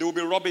 Two, they will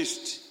be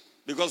rubbished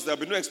because there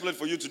will be no exploit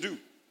for you to do.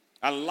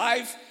 And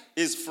life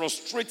is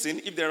frustrating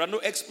if there are no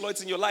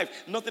exploits in your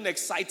life. Nothing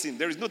exciting.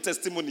 There is no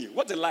testimony.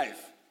 What a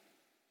life.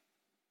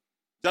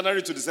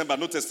 January to December,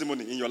 no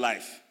testimony in your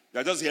life.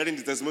 You are just hearing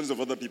the testimonies of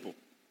other people.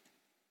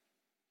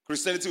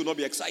 Christianity will not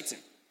be exciting.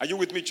 Are you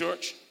with me,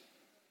 church?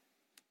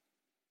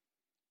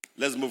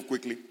 Let's move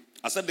quickly.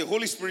 I said the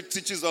Holy Spirit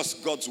teaches us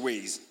God's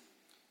ways.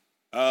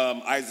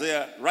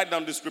 Isaiah, write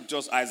down the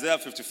scriptures. Isaiah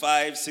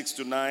 55, 6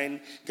 to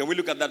 9. Can we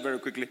look at that very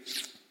quickly?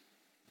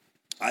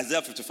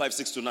 Isaiah 55,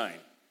 6 to 9.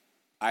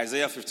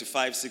 Isaiah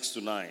 55, 6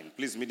 to 9.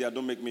 Please, media,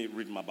 don't make me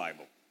read my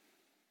Bible.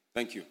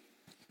 Thank you.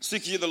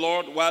 Seek ye the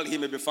Lord while he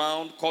may be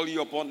found. Call ye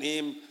upon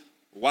him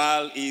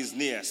while he is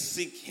near.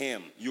 Seek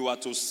him. You are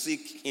to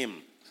seek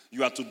him.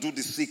 You are to do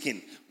the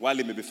seeking while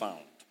he may be found.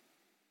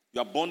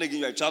 You are born again.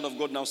 You are a child of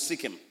God. Now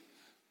seek him.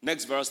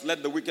 Next verse.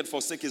 Let the wicked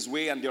forsake his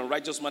way and the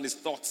unrighteous man his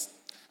thoughts.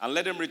 And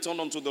let him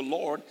return unto the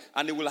Lord,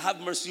 and he will have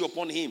mercy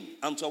upon him,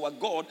 and to our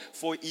God,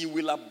 for he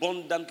will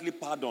abundantly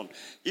pardon.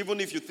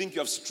 Even if you think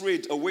you have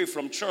strayed away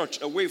from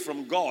church, away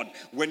from God,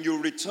 when you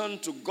return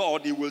to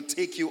God, he will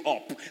take you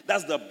up.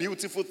 That's the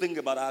beautiful thing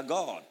about our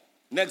God.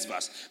 Next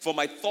verse. For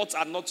my thoughts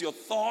are not your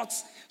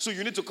thoughts. So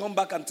you need to come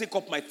back and take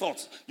up my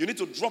thoughts. You need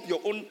to drop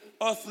your own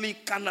earthly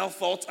carnal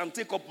thoughts and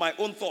take up my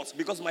own thoughts,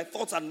 because my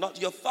thoughts are not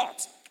your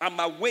thoughts. And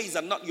my ways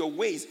are not your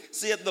ways,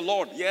 saith the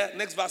Lord. Yeah,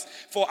 next verse.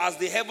 For as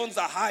the heavens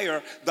are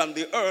higher than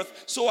the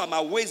earth, so are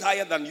my ways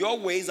higher than your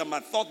ways, and my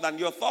thoughts than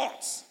your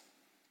thoughts.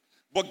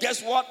 But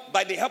guess what?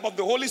 By the help of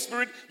the Holy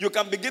Spirit, you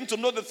can begin to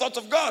know the thoughts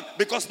of God,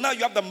 because now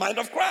you have the mind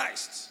of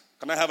Christ.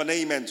 Can I have an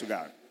amen to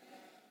God?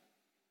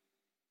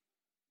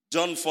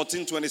 John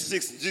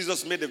 14:26,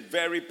 Jesus made a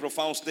very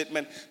profound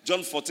statement.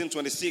 John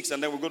 14:26,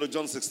 and then we'll go to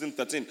John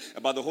 16:13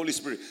 about the Holy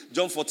Spirit.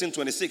 John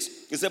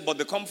 14:26, he said, but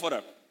the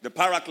Comforter, the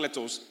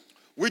Paracletos,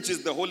 which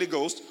is the Holy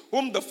Ghost,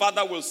 whom the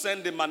Father will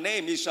send in my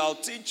name, he shall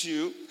teach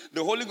you.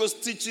 The Holy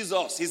Ghost teaches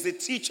us. He's a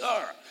teacher.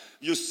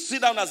 You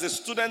sit down as a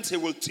student, he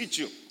will teach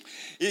you.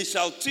 He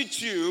shall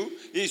teach you,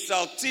 he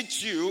shall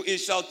teach you, he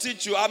shall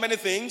teach you how many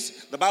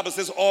things? The Bible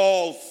says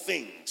all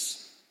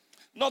things.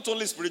 Not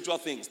only spiritual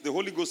things. The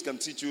Holy Ghost can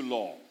teach you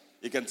law.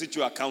 He can teach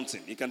you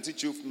accounting. He can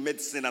teach you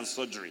medicine and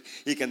surgery.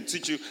 He can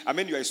teach you,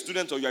 you're a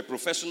student or you're a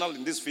professional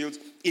in this field.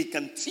 He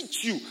can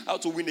teach you how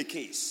to win a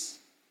case.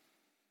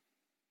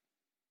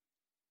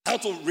 How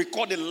to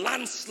record a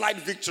landslide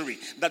victory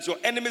that your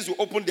enemies will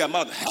open their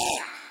mouth.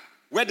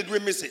 Where did we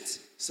miss it?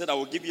 He said, I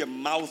will give you a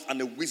mouth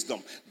and a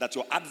wisdom that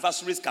your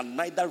adversaries can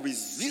neither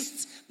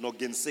resist nor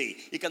gainsay.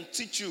 He can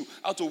teach you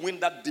how to win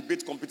that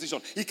debate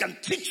competition. He can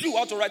teach you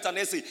how to write an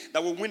essay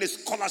that will win a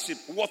scholarship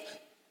worth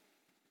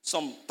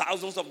some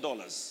thousands of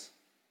dollars.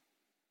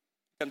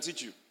 He can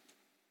teach you.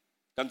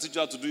 He can teach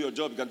you how to do your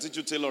job. He can teach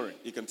you tailoring.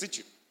 He can teach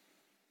you.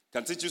 He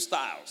can teach you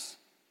styles.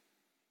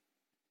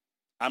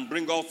 And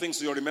bring all things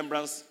to your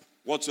remembrance,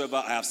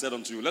 whatsoever I have said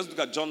unto you. Let's look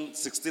at John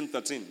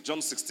 16:13. John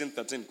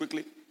 16:13,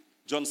 quickly.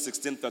 John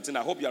 16:13.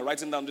 I hope you are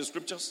writing down the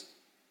scriptures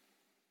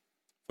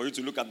for you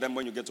to look at them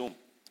when you get home.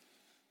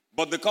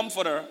 But the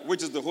Comforter,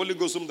 which is the Holy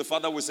Ghost whom the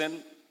Father will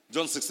send,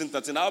 John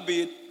 16:13.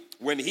 Albeit,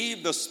 when he,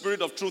 the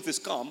Spirit of truth, is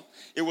come,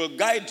 it will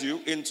guide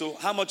you into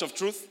how much of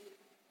truth?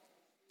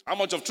 How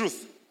much of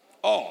truth?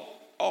 All.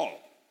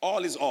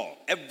 All is all.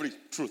 Every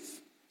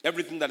truth.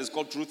 Everything that is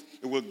called truth,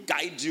 it will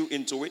guide you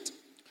into it.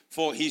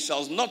 For he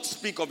shall not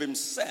speak of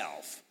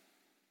himself,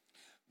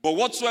 but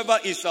whatsoever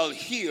he shall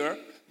hear,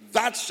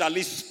 that shall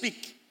he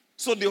speak.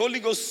 So the Holy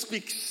Ghost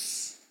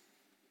speaks.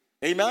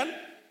 Amen?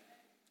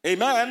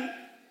 Amen?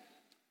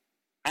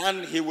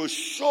 And he will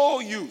show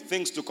you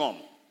things to come.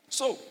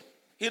 So,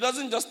 he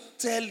doesn't just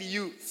tell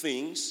you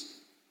things,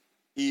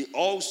 he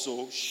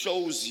also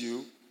shows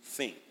you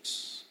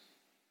things.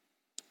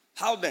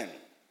 How then?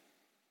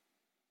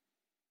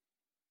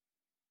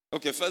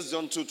 Okay, 1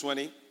 John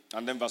 2:20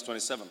 and then verse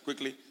 27.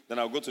 Quickly, then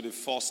I'll go to the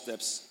 4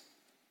 steps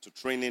to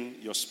training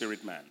your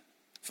spirit man.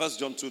 1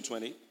 John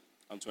 2:20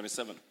 and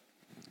 27.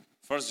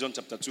 1 John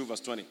chapter 2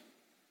 verse 20.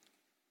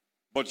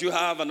 But you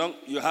have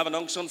an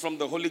unction from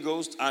the Holy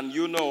Ghost, and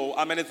you know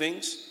how many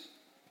things?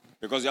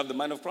 Because you have the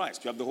mind of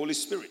Christ. You have the Holy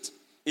Spirit.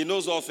 He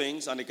knows all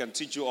things, and he can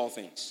teach you all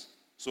things.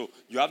 So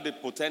you have the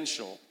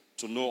potential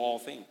to know all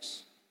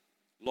things.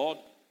 Lord,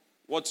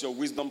 what's your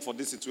wisdom for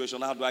this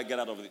situation? How do I get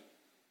out of it?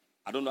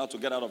 I don't know how to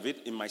get out of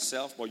it in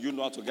myself, but you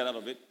know how to get out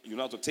of it. You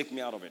know how to take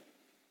me out of it.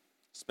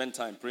 Spend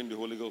time praying the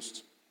Holy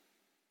Ghost.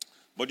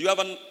 But you have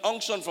an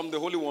unction from the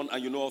Holy One,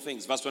 and you know all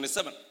things. Verse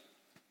 27.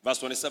 Verse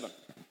 27.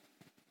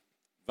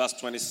 Verse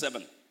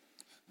 27.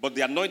 But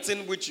the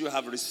anointing which you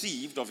have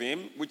received of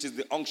him, which is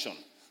the unction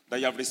that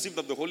you have received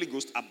of the Holy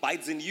Ghost,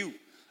 abides in you.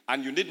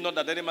 And you need not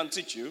that any man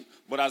teach you,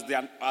 but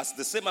as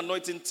the same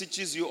anointing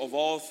teaches you of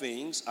all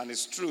things, and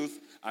is truth,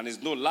 and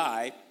is no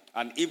lie,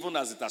 and even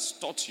as it has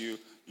taught you,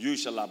 you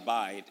shall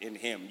abide in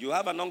him. You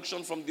have an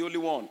unction from the Holy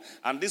One,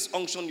 and this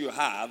unction you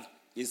have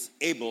is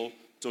able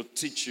to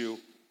teach you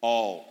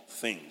all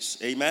things.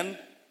 Amen?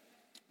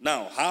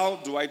 Now, how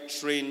do I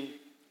train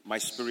my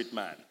spirit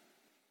man?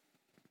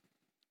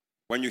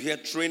 When you hear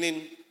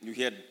training,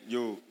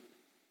 you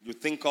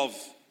think of,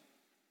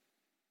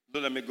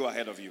 don't let me go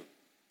ahead of you.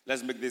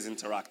 Let's make this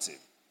interactive.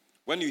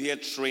 When you hear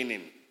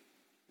training,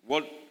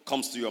 what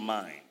comes to your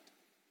mind?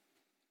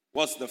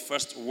 What's the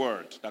first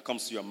word that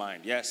comes to your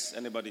mind? Yes,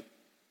 anybody?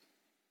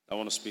 I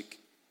want to speak.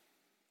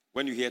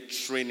 When you hear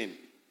training,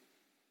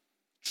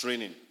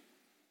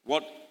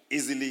 what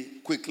easily,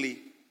 quickly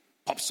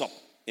pops up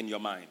in your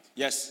mind?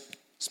 Yes,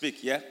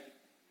 speak, yeah?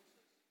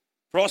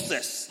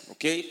 Process,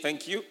 okay,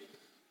 thank you.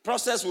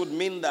 Process would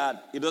mean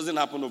that it doesn't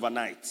happen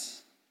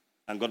overnight.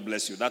 And God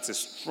bless you. That's a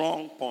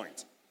strong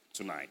point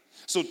tonight.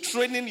 So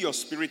training your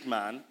spirit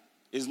man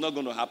is not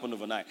going to happen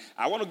overnight.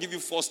 I want to give you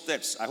 4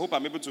 steps. I hope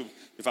I'm able to,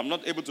 if I'm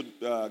not able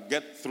to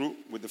get through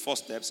with the 4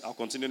 steps, I'll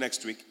continue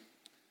next week.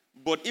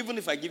 But even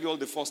if I give you all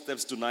the 4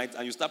 steps tonight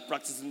and you start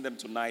practicing them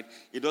tonight,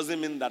 it doesn't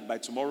mean that by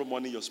tomorrow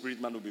morning your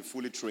spirit man will be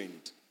fully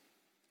trained.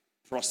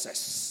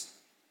 Process.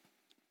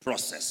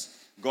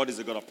 God is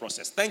a God of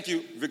process. Thank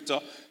you, Victor.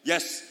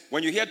 Yes,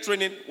 when you hear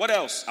training, what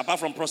else apart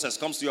from process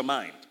comes to your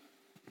mind?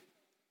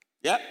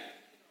 Yeah?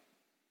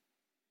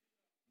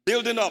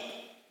 Building up.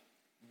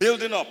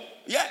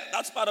 Yeah,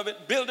 that's part of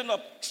it. Building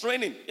up,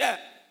 training.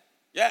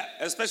 Yeah,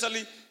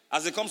 especially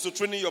as it comes to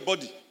training your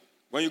body.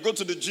 When you go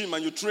to the gym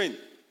and you train,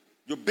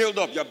 you build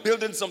up. You're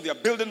building something. You're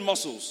building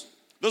muscles.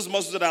 Those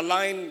muscles that are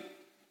lying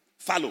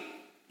fallow.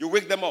 You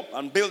wake them up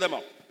and build them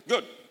up.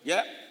 Good.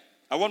 Yeah?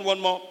 I want one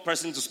more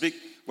person to speak.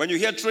 When you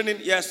hear training,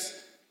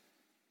 yes.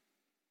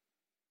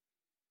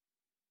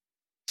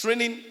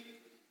 Training.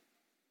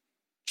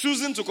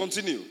 Choosing to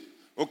continue.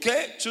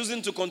 Okay?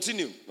 Choosing to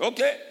continue.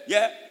 Okay?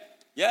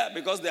 Yeah,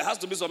 because there has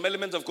to be some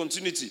element of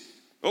continuity.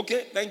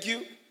 Okay, thank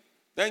you.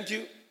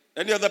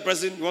 Any other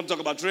person you want to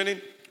talk about training?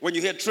 When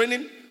you hear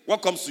training,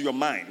 what comes to your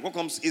mind? What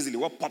comes easily?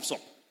 What pops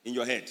up in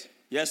your head?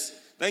 Yes?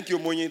 Thank you,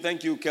 Munyi.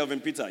 Thank you, Kelvin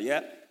Peter.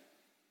 Yeah?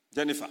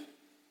 Jennifer.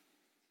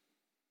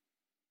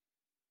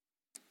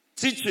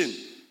 Teaching.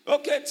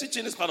 Okay,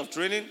 teaching is part of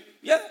training.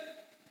 Yeah.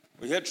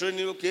 We hear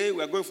training, okay,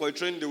 we are going for a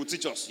training, they will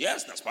teach us.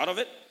 Yes, that's part of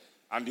it.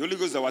 And the Holy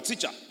Ghost is our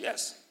teacher.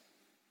 Yes.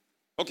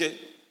 Okay,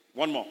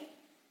 one more.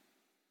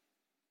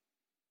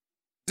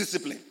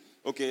 Discipline.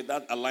 Okay,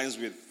 that aligns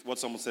with what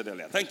someone said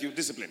earlier. Thank you,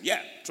 discipline.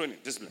 Yeah, training,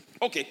 discipline.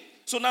 Okay,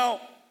 so now,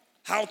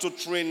 how to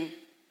train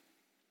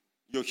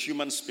your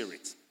human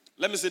spirit.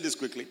 Let me say this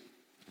quickly.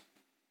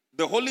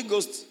 The Holy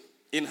Ghost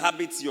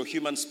inhabits your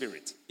human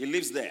spirit. It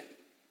lives there.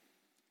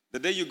 The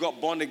day you got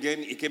born again,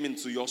 it came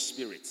into your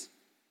spirit.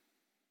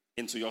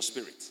 Into your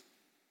spirit.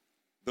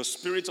 The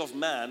spirit of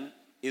man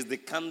is the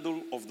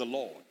candle of the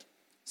Lord,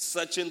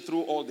 searching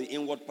through all the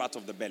inward part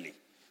of the belly.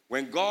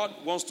 When God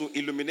wants to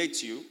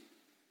illuminate you,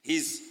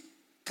 his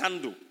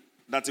candle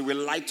that it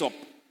will light up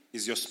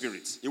is your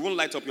spirit. It won't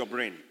light up your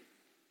brain.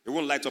 It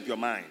won't light up your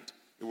mind.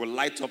 It will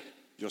light up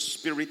your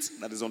spirit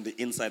that is on the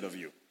inside of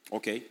you.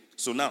 Okay?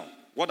 So now,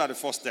 what are the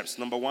 4 steps?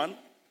 Number 1,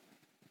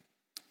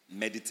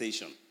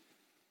 meditation.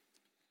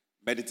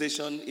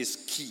 Meditation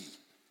is key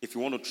if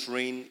you want to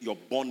train your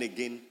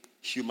born-again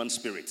human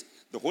spirit.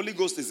 The Holy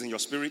Ghost is in your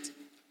spirit,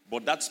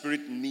 but that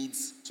spirit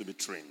needs to be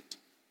trained.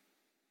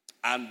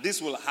 And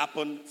this will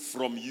happen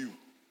from you,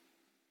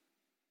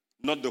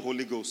 not the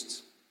Holy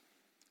Ghost.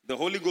 The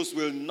Holy Ghost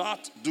will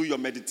not do your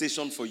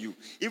meditation for you,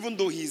 even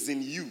though he's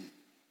in you.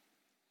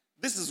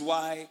 This is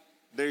why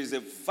there is a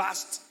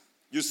vast,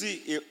 you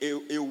see,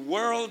 a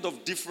world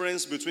of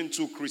difference between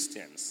 2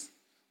 Christians.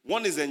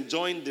 One is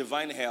enjoying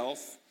divine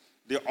health.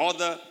 The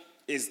other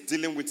is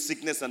dealing with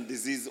sickness and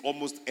disease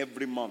almost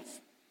every month.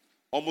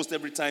 Almost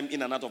every time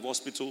in and out of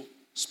hospital,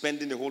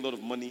 spending a whole lot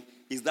of money.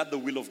 Is that the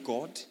will of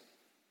God?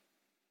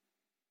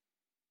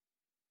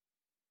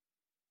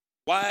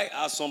 Why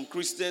are some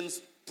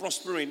Christians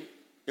prospering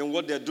in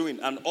what they're doing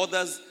and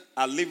others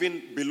are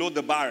living below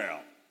the barrel?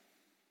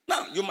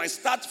 Now, you might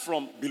start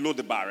from below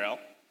the barrel.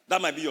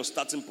 That might be your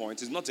starting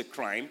point. It's not a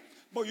crime,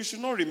 but you should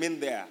not remain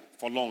there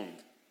for long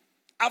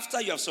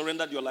after you have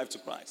surrendered your life to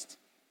Christ.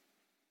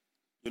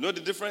 You know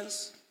the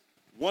difference?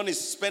 One is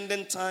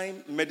spending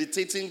time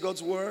meditating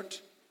God's word,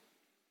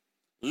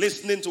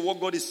 listening to what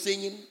God is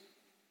saying,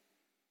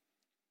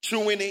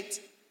 chewing it,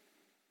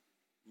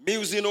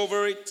 musing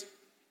over it,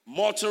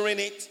 muttering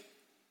it,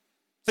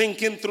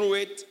 thinking through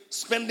it,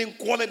 spending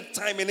quality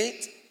time in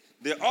it.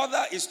 The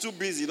other is too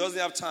busy, doesn't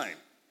have time.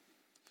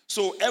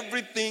 So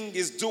everything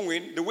he's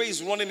doing, the way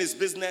he's running his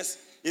business,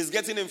 is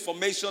getting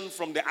information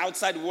from the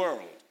outside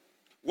world.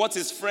 What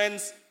his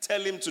friends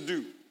tell him to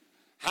do.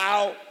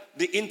 How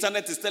the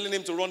internet is telling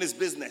him to run his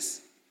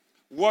business.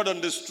 Word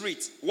on the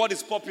street. What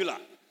is popular.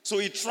 So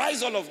he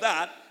tries all of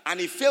that and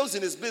he fails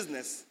in his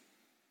business.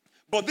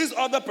 But this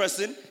other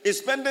person is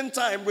spending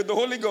time with the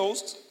Holy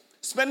Ghost,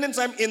 spending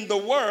time in the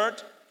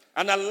Word,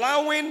 and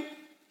allowing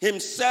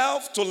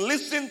himself to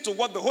listen to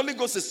what the Holy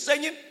Ghost is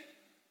saying,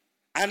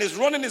 and is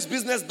running his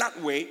business that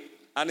way,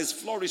 and is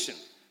flourishing.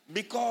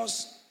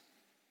 Because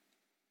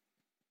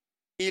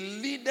he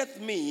leadeth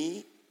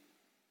me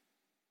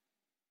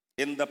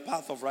in the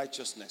path of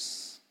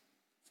righteousness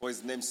for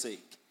his name's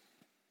sake.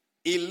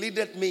 He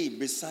leadeth me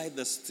beside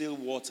the still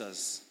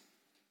waters.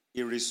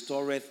 He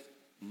restoreth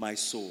my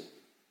soul.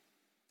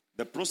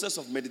 The process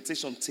of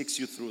meditation takes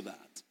you through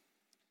that.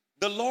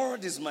 The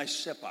Lord is my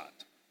shepherd.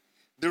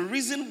 The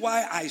reason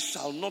why I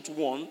shall not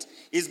want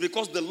is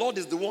because the Lord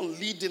is the one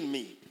leading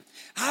me.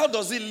 How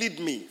does he lead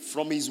me?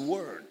 From his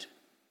word.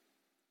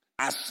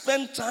 I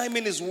spend time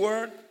in his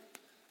word.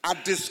 I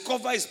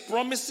discover his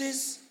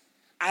promises.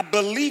 I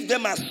believe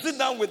them. I sit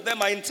down with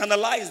them. I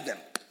internalize them.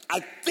 I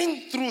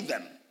think through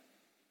them.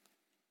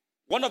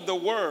 One of the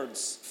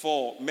words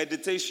for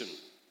meditation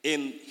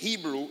in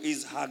Hebrew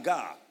is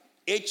Hagah.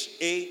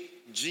 H-A-G-A-H.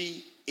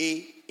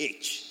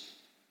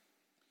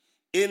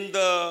 In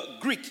the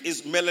Greek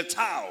is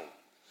meletao,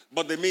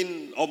 but they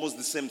mean almost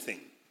the same thing.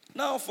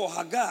 Now for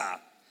Hagah,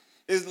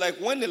 it's like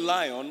when a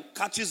lion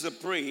catches a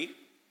prey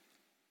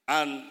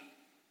and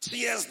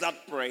tears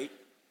that prey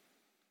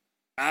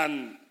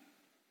and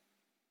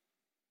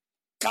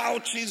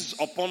couches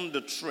upon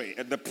the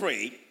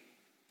prey,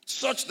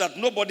 such that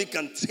nobody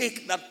can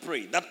take that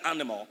prey, that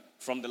animal,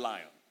 from the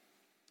lion.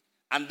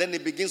 And then he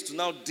begins to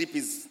now dip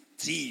his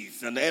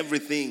teeth and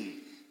everything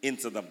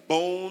into the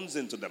bones,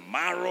 into the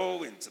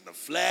marrow, into the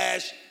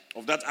flesh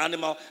of that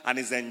animal, and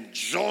is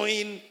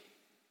enjoying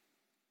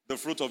the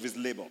fruit of his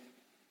labor.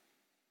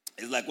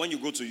 It's like when you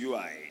go to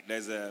UI,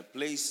 there's a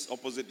place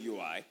opposite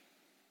UI,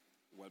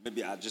 well,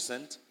 maybe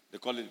adjacent, they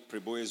call it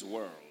Preboy's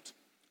World.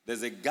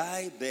 There's a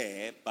guy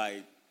there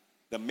by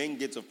the main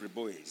gate of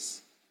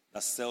Preboy's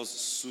that sells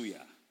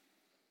suya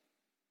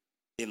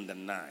in the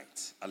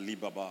night,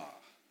 Alibaba.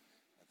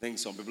 I think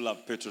some people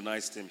have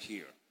patronized him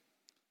here.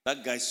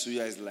 That guy's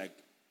suya is like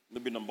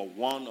maybe number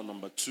 1 or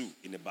number 2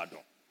 in Ibadan.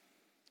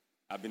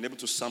 I've been able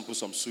to sample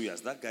some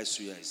suyas. That guy's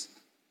suya is,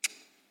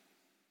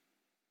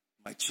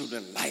 my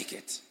children like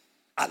it.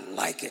 I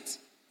like it.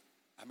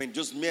 I mean,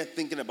 just mere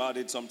thinking about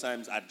it,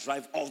 sometimes I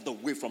drive all the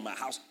way from my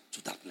house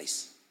to that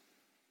place.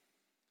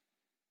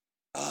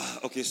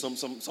 Okay, some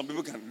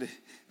people can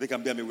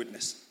bear me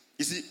witness.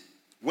 You see,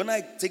 when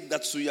I take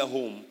that suya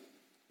home,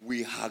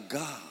 we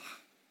Hagah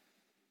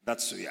that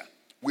suya.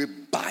 We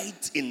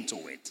bite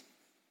into it.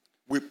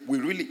 We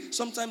really,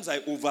 sometimes I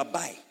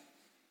overbuy.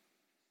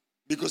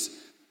 Because,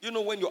 you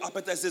know, when your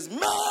appetite says,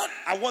 man,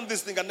 I want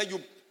this thing, and then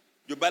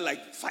you buy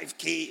like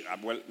 5K.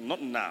 Well,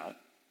 not now,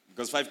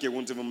 because 5K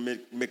won't even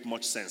make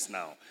much sense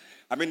now.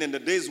 I mean, in the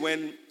days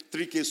when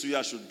 3K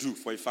suya should do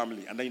for a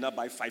family, and then you now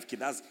buy 5K,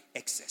 that's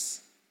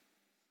excess.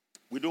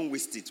 We don't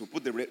waste it. We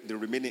put the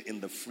remaining in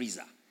the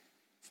freezer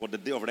for the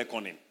day of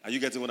reckoning. Are you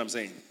getting what I'm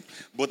saying?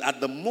 But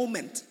at the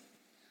moment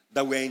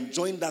that we're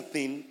enjoying that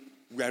thing,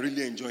 we are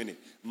really enjoying it.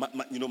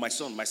 My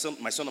son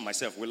and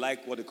myself, we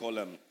like what they call,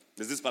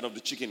 there's this part of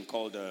the chicken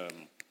called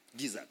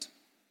gizzard.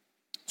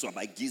 So I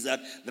buy gizzard,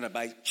 then I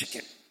buy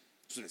chicken.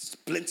 So there's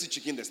plenty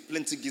chicken, there's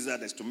plenty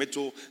gizzard, there's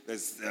tomato,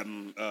 there's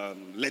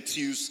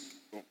lettuce,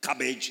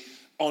 cabbage,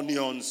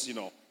 onions,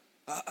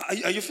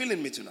 Are you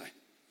feeling me tonight?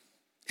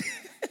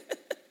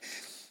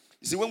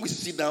 You see, when we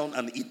sit down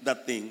and eat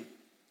that thing,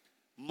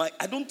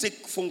 I don't take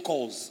phone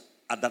calls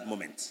at that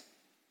moment.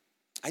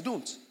 I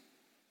don't.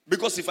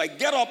 Because if I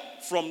get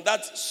up from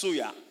that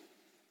suya,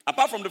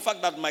 apart from the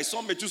fact that my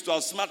son may choose to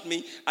outsmart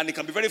me and he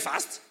can be very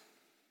fast,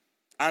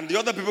 and the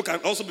other people can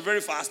also be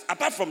very fast,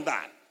 apart from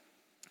that,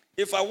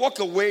 if I walk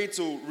away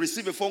to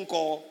receive a phone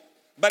call,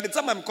 by the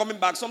time I'm coming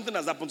back, something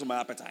has happened to my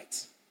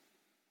appetite.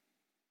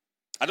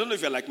 I don't know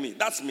if you're like me.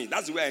 That's me.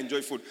 That's the way I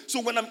enjoy food.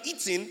 So when I'm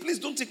eating, please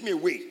don't take me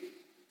away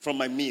from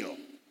my meal.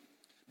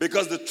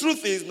 Because the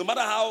truth is, no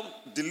matter how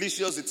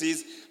delicious it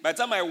is, by the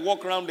time I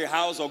walk around the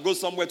house or go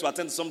somewhere to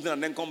attend to something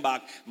and then come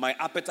back, my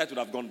appetite would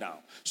have gone down.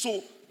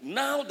 So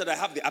now that I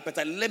have the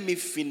appetite, let me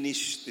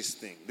finish this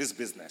thing, this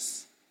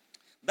business.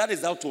 That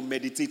is how to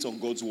meditate on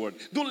God's word.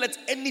 Don't let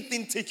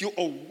anything take you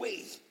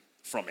away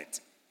from it.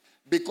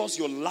 Because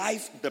your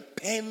life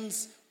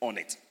depends on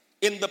it.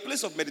 In the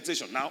place of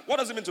meditation. Now, what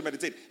does it mean to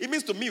meditate? It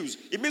means to muse.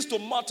 It means to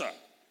mutter.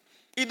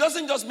 It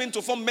doesn't just mean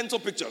to form mental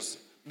pictures.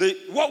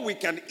 What we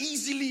can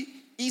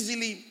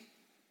easily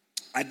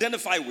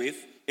identify with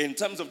in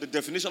terms of the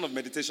definition of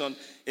meditation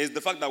is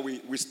the fact that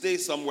we stay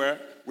somewhere,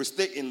 we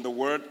stay in the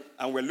word,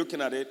 and we're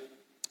looking at it,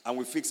 and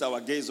we fix our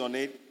gaze on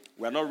it.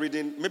 We're not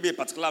reading, maybe a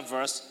particular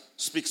verse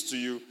speaks to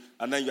you,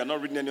 and then you're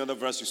not reading any other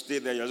verse, you stay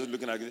there, you're just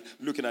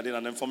looking at it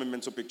and then forming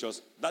mental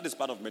pictures. That is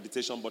part of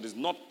meditation, but it's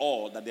not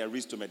all that there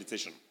is to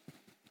meditation.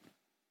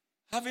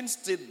 Having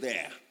stayed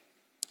there,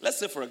 let's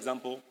say, for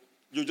example,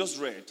 you just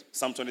read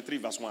Psalm 23,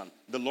 verse 1.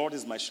 The Lord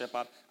is my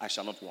shepherd, I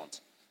shall not want.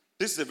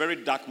 This is a very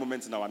dark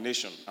moment in our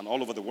nation and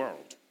all over the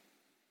world.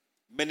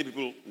 Many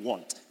people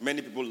want,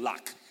 many people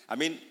lack. I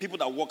mean, people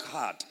that work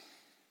hard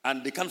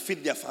and they can't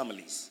feed their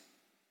families.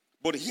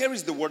 But here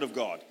is the word of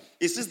God.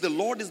 It says, the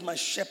Lord is my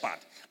shepherd,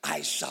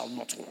 I shall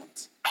not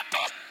want.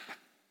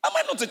 Am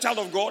I not a child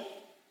of God?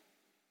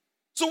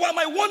 So why am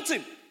I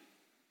wanting? If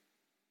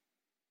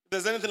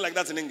there's anything like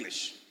that in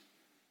English.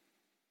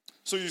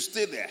 So you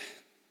stay there.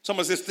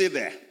 Someone says, stay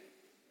there.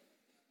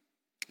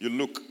 You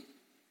look.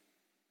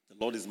 The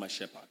Lord is my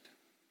shepherd.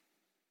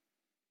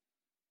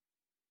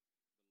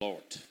 The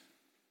Lord.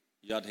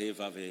 Yad He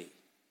Vav He.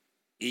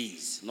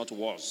 Is, not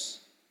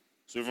was.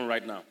 So even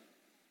right now.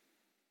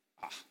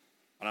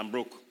 And I'm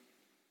broke.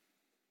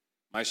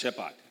 My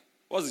shepherd.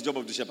 What's the job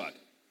of the shepherd?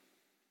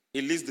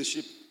 He leads the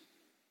sheep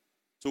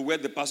to where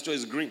the pasture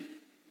is green.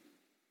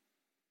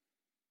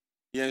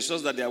 He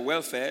ensures that they are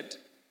well fed,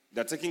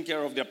 they're taken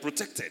care of, they're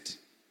protected.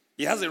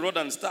 He has a rod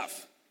and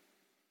staff.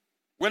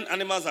 When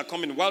animals are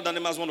coming, wild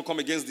animals want to come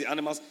against the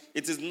animals,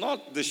 it is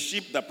not the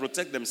sheep that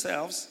protect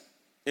themselves.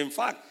 In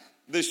fact,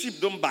 the sheep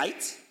don't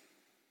bite.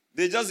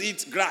 They just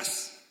eat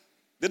grass.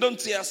 They don't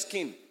tear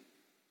skin.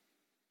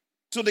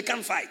 So they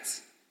can't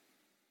fight.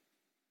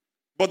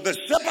 But the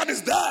shepherd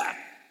is there.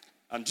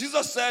 And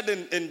Jesus said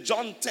in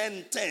John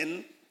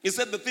 10:10, he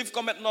said, the thief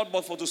cometh not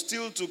but for to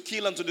steal, to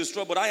kill, and to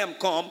destroy. But I am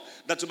come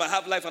that you might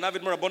have life and have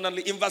it more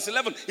abundantly. In verse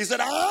 11, he said,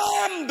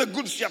 I am the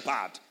good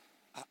shepherd.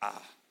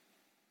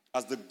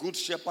 As the good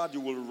shepherd,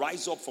 you will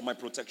rise up for my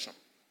protection.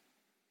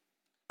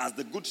 As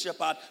the good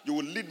shepherd, you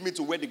will lead me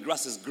to where the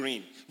grass is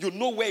green. You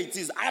know where it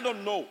is. I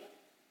don't know.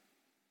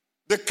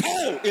 The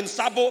cow in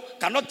Sabo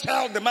cannot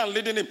tell the man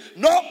leading him,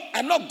 no,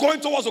 I'm not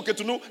going towards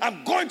Oketunu.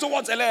 I'm going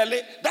towards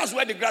Elele. That's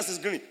where the grass is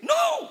green.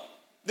 No,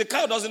 the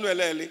cow doesn't know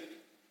Elele.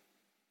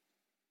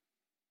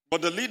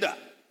 But the leader,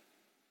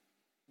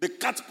 the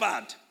cat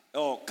pad,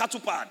 or cattle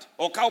pad,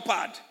 or cow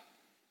pad,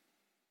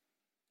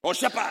 or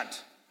shepherd,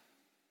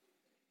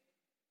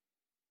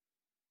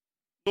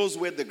 knows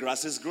where the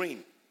grass is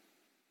green.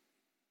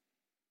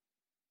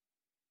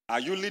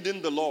 Are you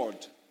leading the Lord,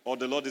 or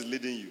the Lord is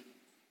leading you?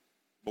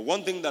 But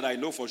one thing that I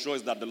know for sure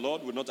is that the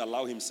Lord will not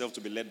allow himself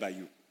to be led by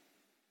you.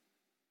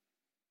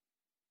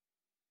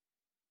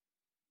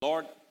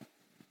 Lord,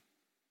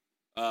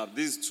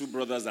 these two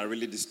brothers are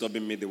really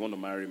disturbing me. They want to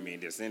marry me.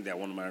 They're saying they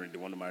want to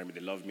marry me. They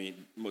love me.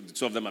 The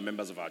two of them are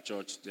members of our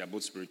church. They are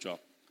both spiritual.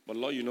 But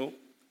Lord, you know,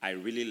 I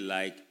really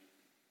like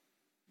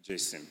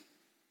Jason.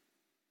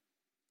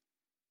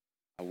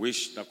 I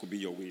wish that could be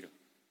your will.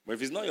 But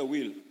if it's not your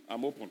will,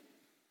 I'm open.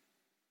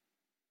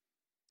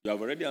 You have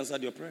already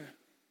answered your prayer.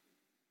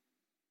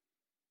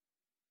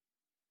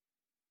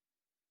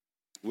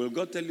 Will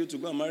God tell you to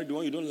go and marry the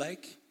one you don't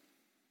like?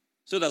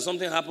 So that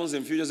something happens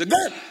in future. Say,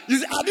 God, you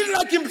say, I didn't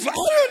like him before.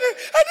 I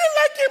didn't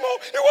like him. Oh,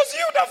 it was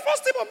you that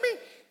forced him on me.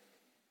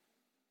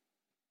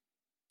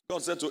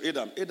 God said to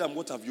Adam, Adam,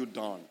 what have you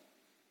done?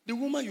 The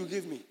woman you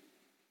gave me.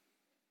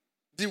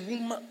 The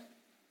woman.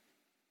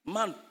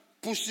 Man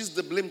pushes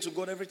the blame to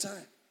God every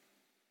time.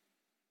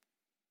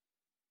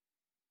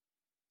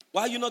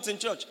 Why are you not in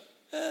church?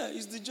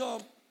 It's the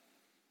job.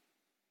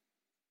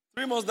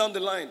 3 months down the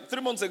line,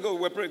 3 months ago,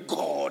 we were praying,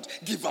 God,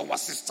 give our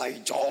sister a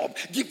job.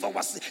 Give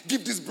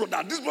this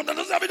brother. This brother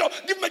doesn't have a job.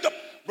 Give me a job.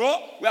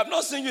 Bro, we have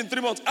not seen you in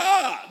 3 months.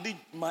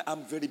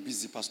 I'm very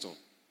busy, Pastor.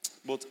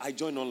 But I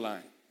join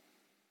online.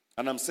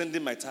 And I'm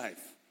sending my tithe.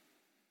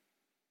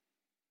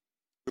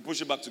 We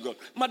push it back to God.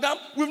 Madam,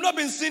 we've not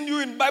been seeing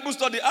you in Bible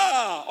study.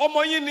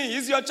 Omoyini,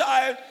 he's your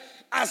child.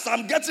 As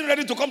I'm getting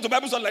ready to come to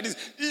Bible study like this,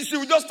 she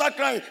will just start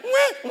crying.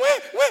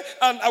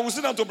 And I will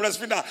sit down to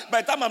breastfeed her.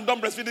 By the time I'm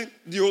done breastfeeding,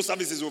 the whole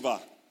service is over.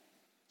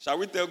 Shall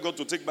we tell God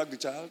to take back the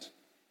child?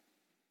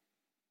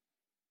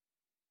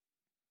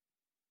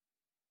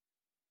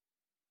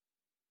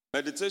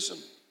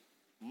 Meditation.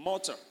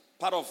 Mutter.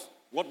 Part of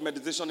what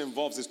meditation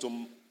involves is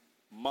to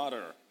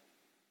mutter.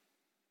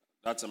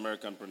 That's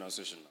American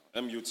pronunciation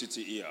now.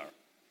 M-U-T-T-E-R.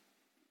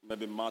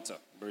 Maybe matter,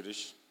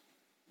 British.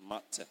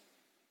 Matter.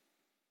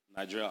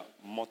 Nigeria,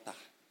 mortar.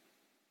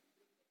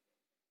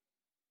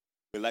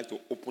 We like to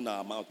open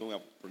our mouth when we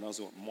pronounce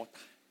it mortar.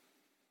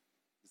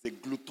 It's a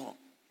glutton.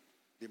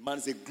 The man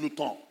is a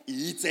glutton. He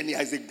eats anyhow,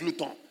 he's a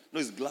glutton. No,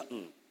 it's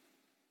glutton.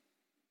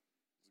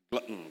 It's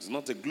glutton. It's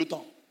not a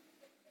glutton.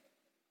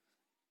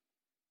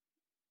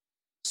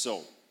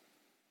 So,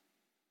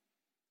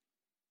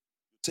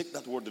 take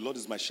that word, the Lord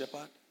is my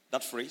shepherd,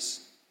 that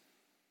phrase,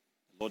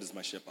 the Lord is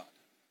my shepherd.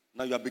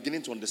 Now you are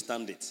beginning to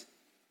understand it.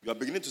 You are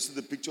beginning to see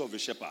the picture of a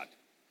shepherd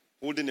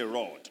holding a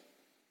rod,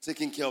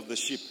 taking care of the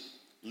sheep,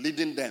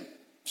 leading them.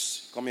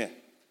 Psst, come here.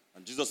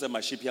 And Jesus said,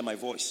 my sheep hear my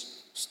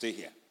voice. Stay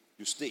here.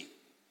 You stay.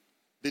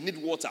 They need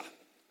water.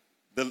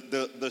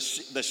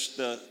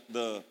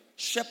 The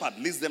shepherd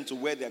leads them to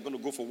where they are going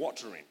to go for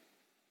watering.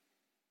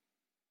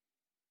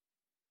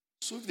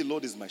 So if the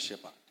Lord is my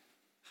shepherd, I'm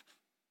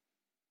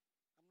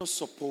not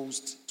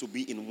supposed to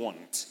be in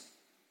want.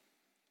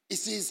 It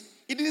says,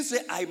 he didn't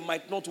say I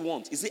might not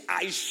want. He said,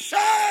 I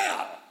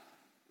shall.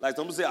 Like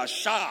some people say, I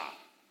shall.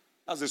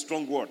 That's a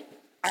strong word.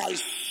 I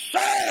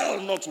shall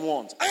not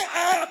want.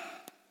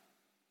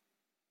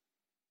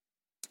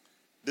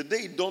 The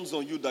day it dawns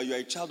on you that you are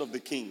a child of the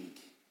King,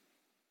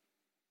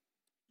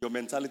 your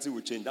mentality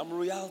will change. I'm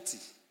royalty.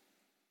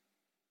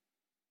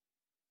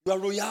 You are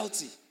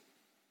royalty.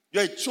 You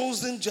are a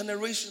chosen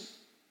generation.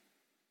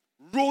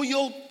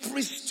 Royal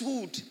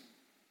priesthood.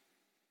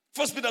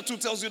 1 Peter 2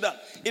 tells you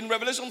that. In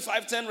Revelation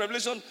 5:10,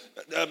 Revelation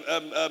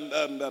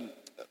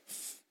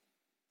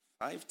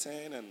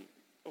 5:10 and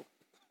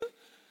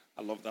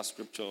I love that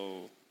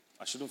scripture.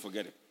 I shouldn't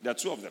forget it. There are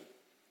two of them.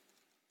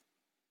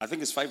 I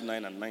think it's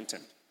 5:9 and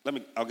 9:10.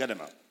 I'll get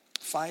them out.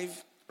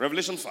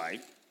 Revelation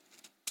 5.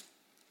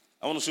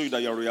 I want to show you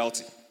that you're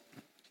royalty.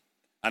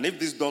 And if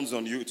this dawns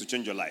on you, it will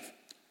change your life.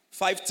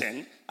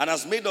 5:10, and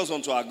has made us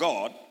unto our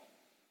God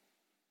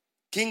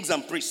kings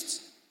and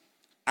priests,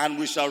 and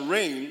we shall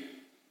reign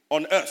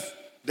on earth.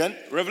 Then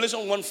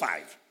Revelation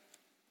 1:5.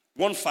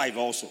 1:5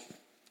 also.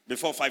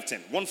 Before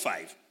 5:10.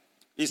 1:5.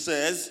 It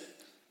says,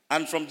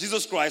 and from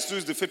Jesus Christ, who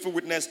is the faithful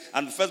witness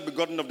and the first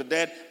begotten of the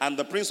dead and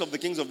the prince of the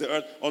kings of the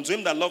earth, unto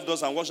him that loved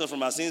us and washed us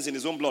from our sins in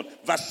his own blood.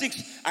 Verse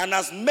 6, and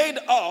has made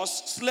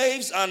us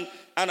slaves and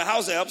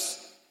house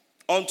helps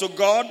unto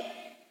God.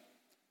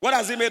 What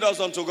has he made us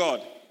unto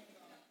God?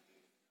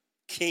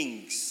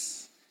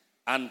 Kings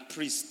and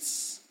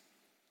priests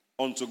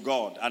unto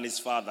God and his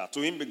Father.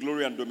 To him be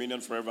glory and dominion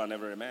forever and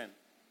ever. Amen.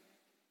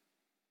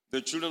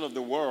 The children of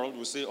the world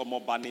will say,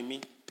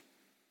 Omobanimi.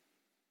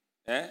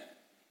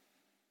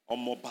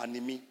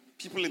 Omobanimi.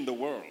 People in the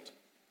world.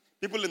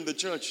 People in the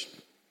church.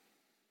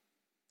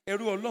 We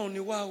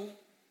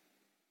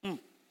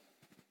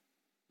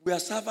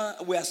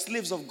are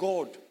slaves of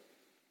God.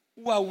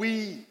 Who are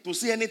we to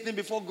say anything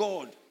before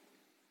God?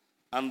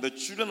 And the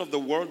children of the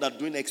world are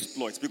doing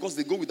exploits because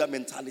they go with that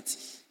mentality.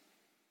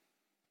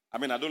 I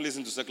mean, I don't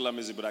listen to secular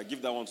music, but I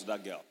give that one to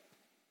that girl.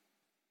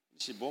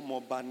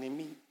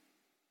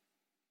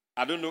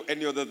 I don't know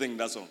any other thing in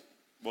that song.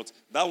 But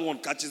that one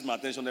catches my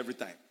attention every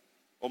time.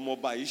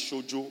 Omoba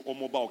ishojo,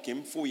 omoba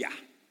okemfoya.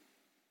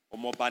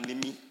 Omoba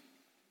nimi.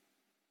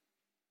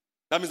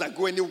 That means I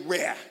go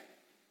anywhere.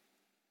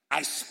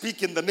 I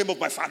speak in the name of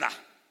my Father.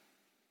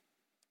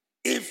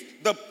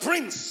 If the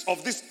prince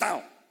of this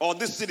town or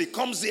this city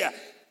comes here,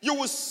 you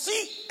will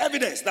see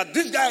evidence that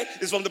this guy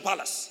is from the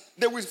palace.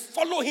 They will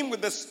follow him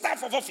with the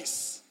staff of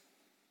office.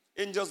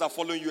 Angels are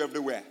following you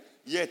everywhere.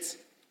 Yet,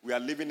 we are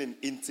living in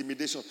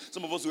intimidation.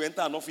 Some of us will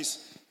enter an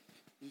office.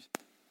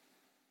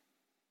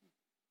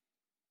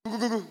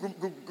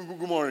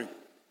 Good morning.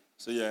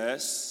 So,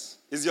 yes.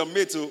 Is your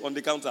mate on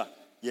the counter?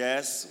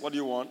 Yes. What do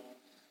you want?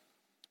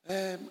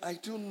 I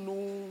don't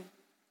know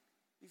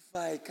if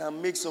I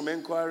can make some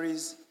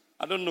inquiries.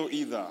 I don't know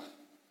either.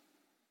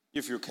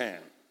 If you can.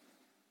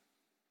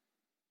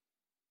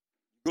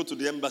 Go to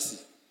the embassy.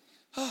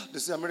 They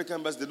say American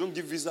embassy, they don't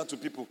give visa to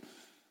people.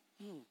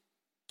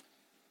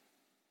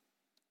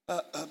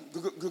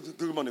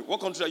 Good morning. What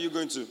country are you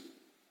going to?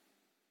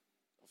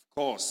 Of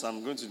course,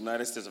 I'm going to the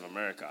United States of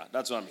America.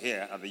 That's why I'm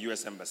here at the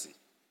U.S. Embassy.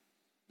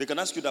 They can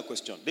ask you that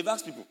question. They've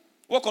asked people,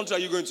 what country are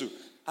you going to?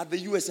 At the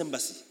U.S.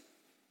 Embassy.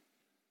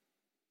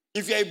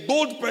 If you're a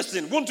bold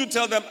person, won't you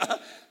tell them,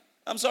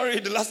 I'm sorry,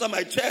 the last time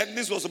I checked,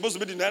 this was supposed to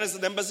be the United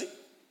States Embassy?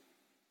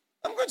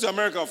 I'm going to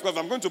America, of course. If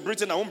I'm going to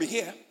Britain, I won't be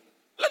here.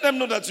 Let them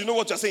know that you know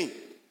what you're saying.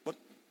 But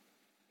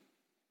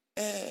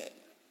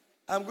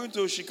I'm going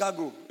to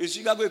Chicago. Is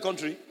Chicago a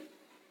country?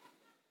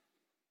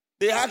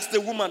 They asked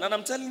the woman, and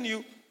I'm telling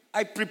you,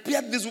 I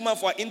prepared this woman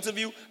for an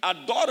interview. Her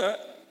daughter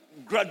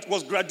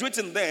was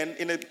graduating then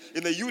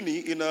in a uni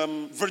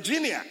in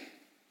Virginia.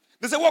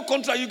 They said, what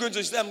country are you going to?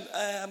 She said,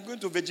 I'm going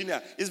to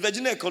Virginia. Is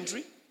Virginia a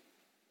country?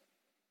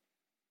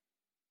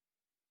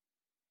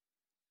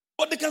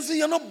 But they can say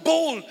you're not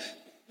bold.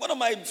 One of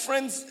my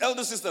friend's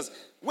elder sisters,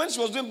 when she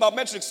was doing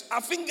biometrics,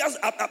 her fingers,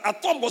 her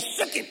thumb was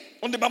shaking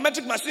on the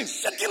biometric machine,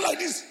 shaking like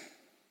this.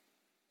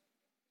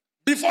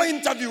 Before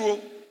interview,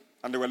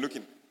 and they were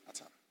looking at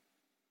her.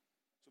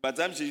 So by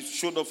the time she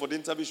showed up for the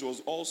interview, she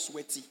was all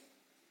sweaty.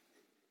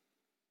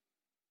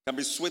 Can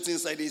be sweating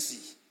inside AC.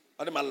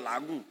 And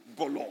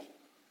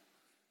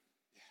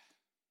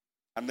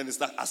then they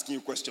start asking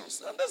you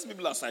questions. And those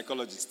people are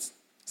psychologists.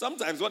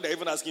 Sometimes what they're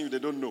even asking you, they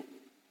don't know.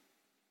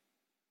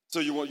 So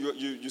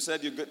you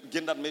said you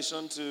gained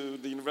admission to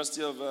the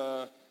University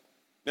of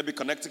maybe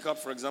Connecticut,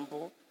 for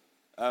example.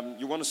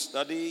 You want to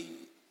study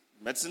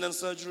medicine and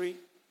surgery.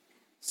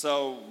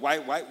 So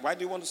why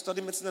do you want to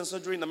study medicine and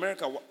surgery in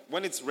America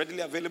when it's readily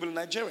available in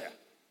Nigeria?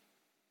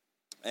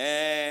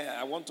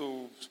 I want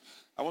to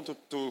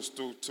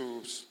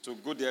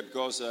go there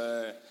because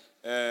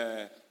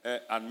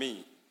and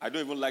me. I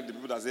don't even like the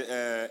people that say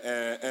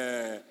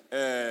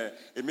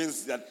it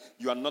means that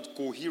you are not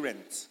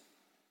coherent.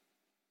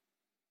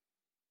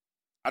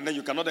 And then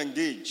you cannot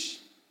engage.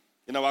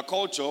 In our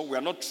culture, we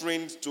are not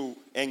trained to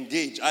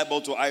engage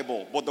eyeball to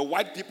eyeball. But the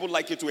white people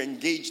like you to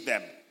engage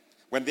them.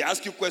 When they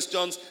ask you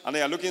questions and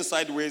they are looking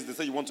sideways, they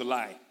say you want to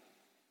lie.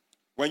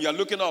 When you are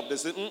looking up, they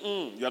say,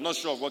 you are not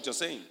sure of what you're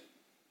saying.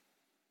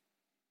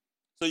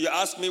 So you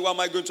ask me, why am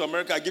I going to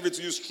America? I give it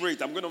to you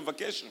straight. I'm going on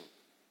vacation.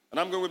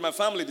 And I'm going with my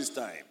family this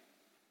time.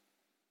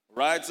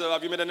 Right? So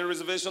have you made any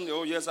reservation?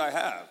 Oh, yes, I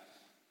have.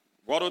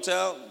 What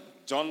hotel?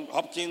 John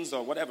Hopkins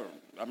or whatever.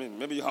 I mean,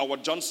 maybe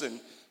Howard Johnson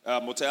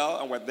motel,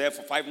 and we're there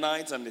for 5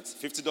 nights, and it's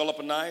 $50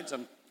 per night,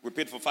 and we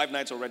paid for 5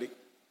 nights already.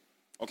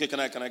 Okay, can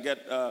I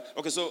get?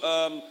 Okay, so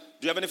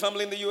do you have any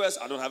family in the U.S.?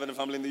 I don't have any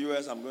family in the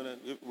U.S.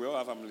 We all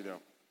have family there,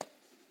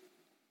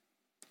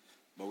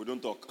 but we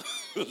don't talk.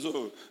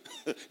 So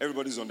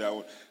everybody's on their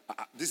own.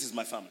 This is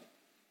my family,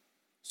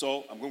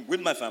 so I'm going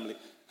with my family.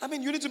 I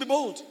mean, you need to be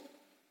bold.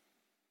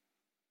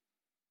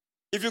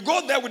 If you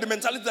go there with the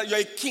mentality that you're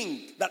a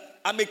king, that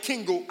I'm a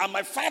king, and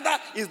my father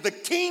is the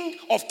King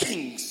of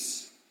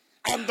Kings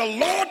and the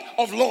Lord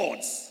of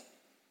Lords.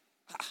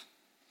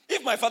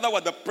 If my father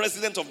were the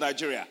president of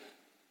Nigeria,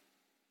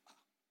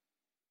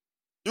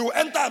 you will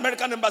enter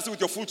American embassy with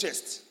your full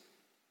chest.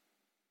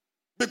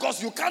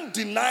 Because you can't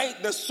deny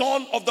the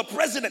son of the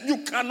president.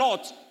 You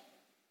cannot.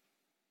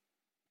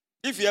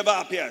 If he ever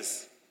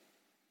appears.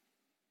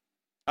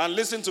 And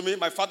listen to me,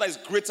 my father is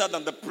greater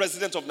than the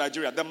president of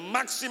Nigeria. The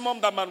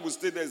maximum that man will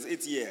stay there is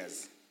 8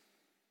 years.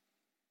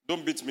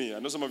 Don't beat me. I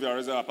know some of you are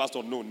a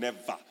pastor. No, never.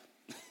 But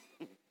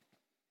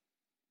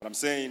I'm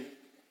saying,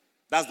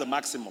 that's the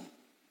maximum.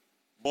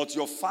 But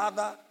your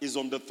father is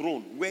on the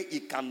throne where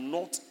he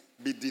cannot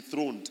be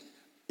dethroned.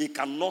 He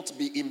cannot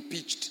be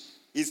impeached.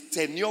 His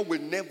tenure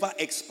will never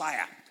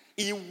expire.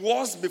 He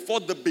was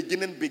before the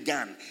beginning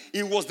began.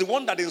 He was the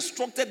one that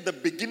instructed the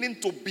beginning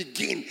to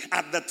begin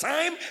at the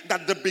time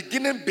that the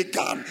beginning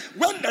began.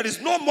 When there is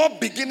no more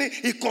beginning,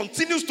 he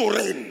continues to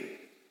reign.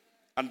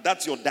 And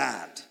that's your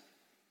dad.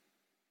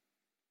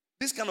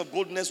 This kind of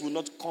boldness will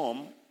not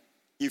come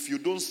if you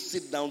don't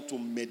sit down to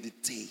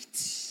meditate.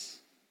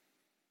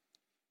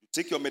 You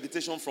take your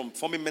meditation from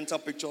forming mental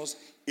pictures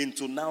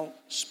into now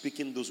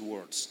speaking those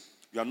words.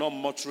 You are not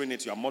muttering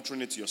it, you are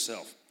muttering it to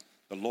yourself.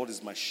 The Lord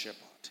is my shepherd.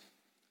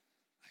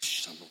 I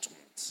shall not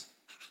want.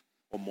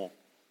 Or more.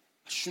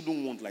 I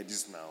shouldn't want like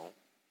this now.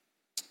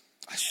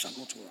 I shall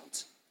not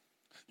want.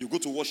 You go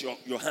to wash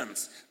your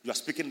hands. You are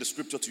speaking the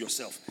scripture to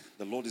yourself.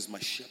 The Lord is my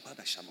shepherd.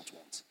 I shall not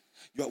want.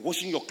 You are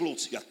washing your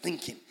clothes. You are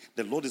thinking,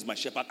 the Lord is my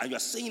shepherd. And you are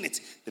saying it.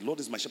 The Lord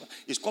is my shepherd.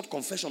 It's called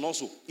confession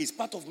also. It's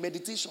part of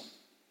meditation.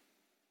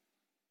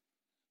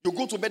 You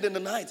go to bed in the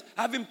night,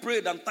 having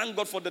prayed and thank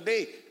God for the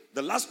day.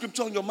 The last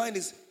scripture on your mind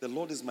is, the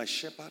Lord is my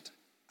shepherd.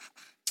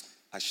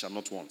 I shall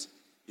not want.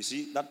 You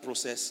see, that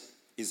process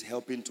is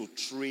helping to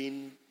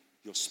train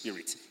your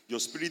spirit. Your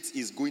spirit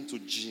is going to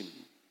gym.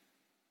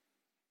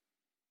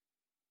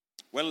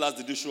 When last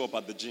did you show up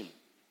at the gym?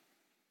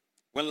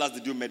 When last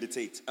did you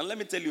meditate? And let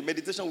me tell you,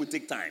 meditation will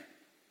take time.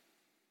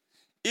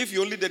 If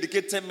you only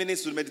dedicate 10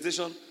 minutes to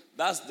meditation,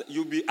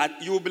 you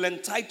will be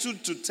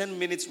entitled to 10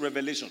 minutes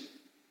revelation.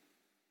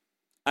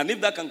 And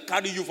if that can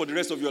carry you for the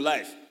rest of your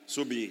life,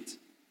 so be it.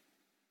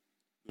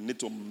 You need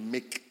to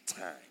make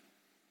time.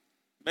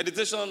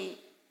 Meditation,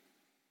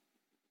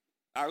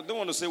 I don't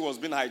want to say was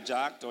being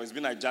hijacked or it's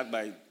been hijacked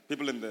by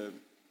people in the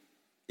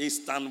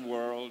Eastern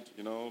world,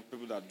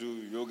 people that do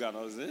yoga and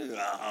all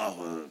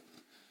this.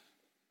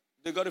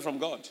 They got it from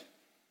God.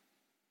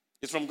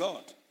 It's from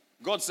God.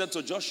 God said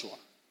to Joshua,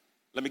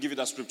 let me give you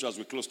that scripture as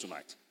we close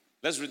tonight.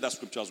 Let's read that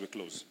scripture as we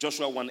close.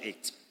 Joshua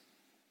 1:8.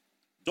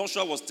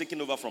 Joshua was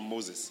taken over from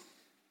Moses.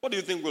 What do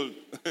you think will,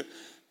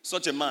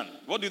 such a man,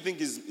 what do you think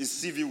his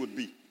CV would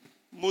be?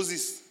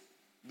 Moses,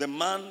 the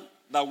man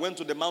that went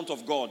to the Mount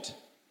of God.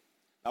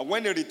 And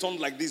when he returned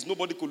like this,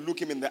 nobody could look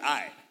him in the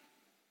eye.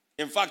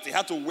 In fact, he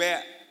had to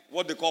wear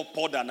what they call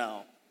powder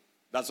now,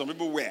 that some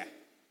people wear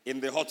in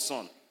the hot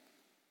sun.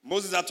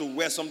 Moses had to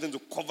wear something to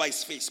cover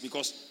his face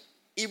because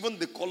even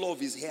the color of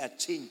his hair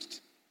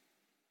changed,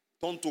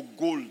 turned to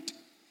gold.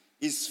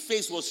 His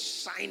face was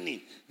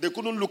shining. They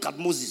couldn't look at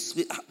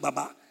Moses,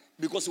 Baba,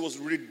 because he was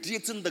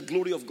radiating the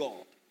glory of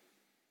God.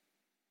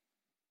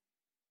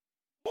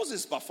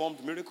 Moses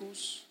performed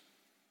miracles.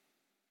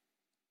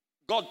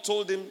 God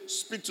told him,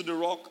 speak to the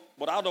rock,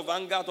 but out of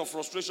anger, out of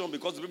frustration,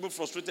 because the people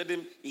frustrated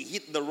him, he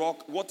hit the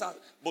rock,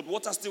 but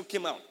water still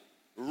came out.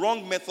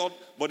 Wrong method,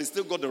 but he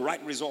still got the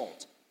right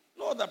result.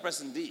 No other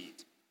person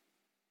did.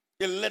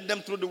 He led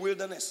them through the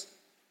wilderness.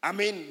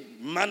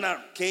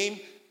 Manna came.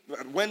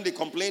 When they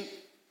complained,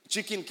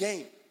 chicken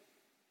came.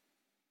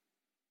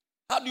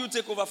 How do you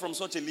take over from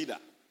such a leader?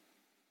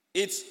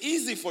 It's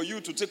easy for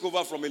you to take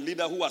over from a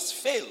leader who has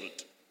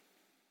failed.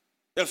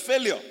 A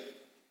failure.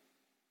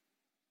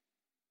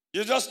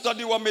 You just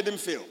study what made him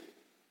fail.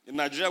 In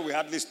Nigeria, we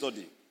hardly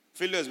study.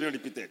 Failure is being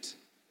repeated.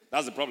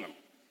 That's the problem.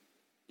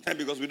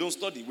 Because we don't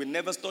study. We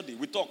never study.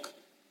 We talk.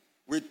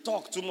 We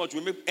talk too much. We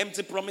make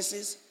empty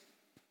promises.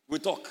 We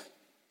talk.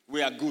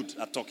 We are good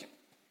at talking.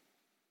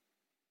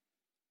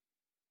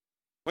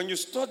 When you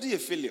study a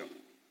failure,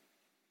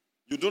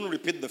 you don't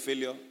repeat the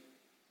failure,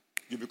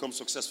 you become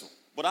successful.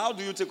 But how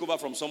do you take over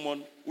from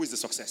someone who is a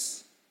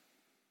success?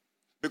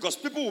 Because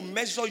people will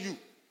measure you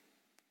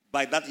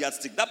by that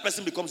yardstick. That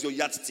person becomes your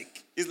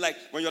yardstick. It's like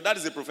when your dad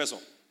is a professor.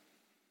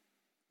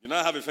 You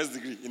now have a first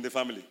degree in the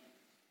family.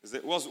 You say,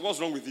 what's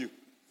wrong with you?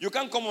 You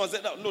can't come and say,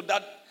 no,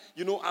 dad,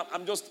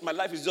 my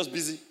life is just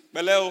busy.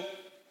 Beleo,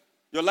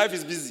 your life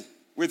is busy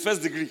with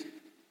first degree.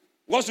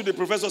 What should the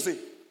professor say?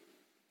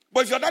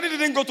 But if your daddy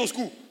didn't go to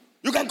school,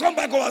 you can come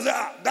back home and say,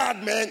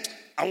 Dad, man,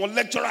 I want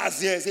lecturers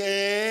here.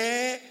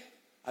 Say,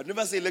 I've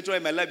never seen a lecturer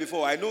in my life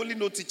before. I only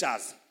know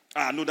teachers.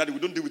 No, Daddy, we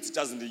don't deal with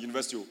teachers in the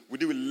university. We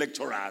deal with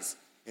lecturers.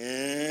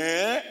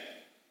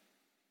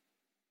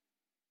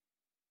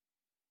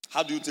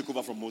 How do you take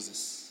over from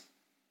Moses?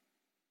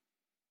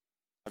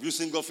 Have you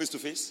seen God face to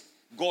face?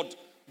 God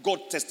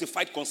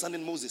testified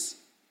concerning Moses.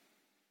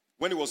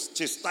 When he was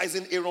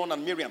chastising Aaron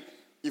and Miriam,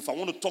 if I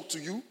want to talk to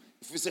you,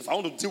 if I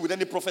want to deal with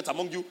any prophet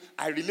among you,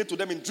 I relate to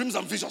them in dreams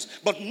and visions.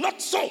 But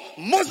not so.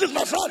 Moses,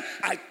 my friend,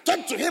 I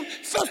talk to him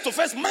face to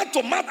face, man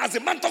to man, as a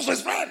man talks to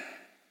his friend.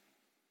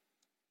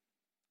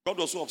 God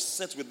was so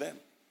upset with them.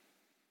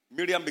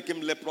 Miriam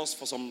became leprous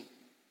for some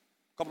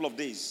couple of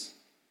days.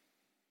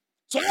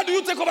 So how do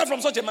you take over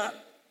from such a man?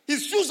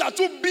 His shoes are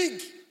too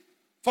big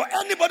for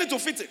anybody to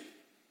fit in.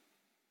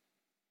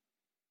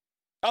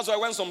 That's why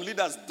when some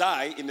leaders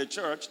die in the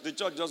church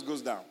just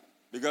goes down.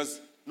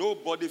 Because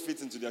nobody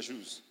fits into their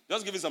shoes.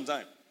 Just give it some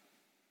time.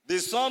 The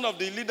son of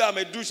the leader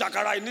may do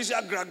shakara,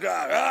 initial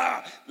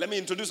gra. Let me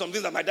introduce some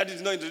things that my daddy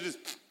did not introduce.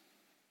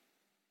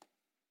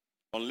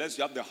 Unless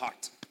you have the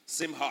heart,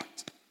 same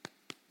heart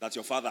that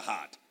your father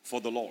had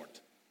for the Lord.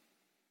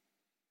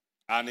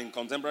 And in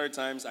contemporary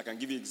times, I can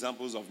give you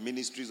examples of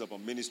ministries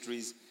upon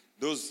ministries.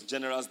 Those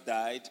generals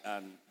died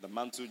and the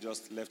mantle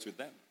just left with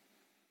them.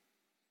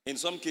 In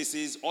some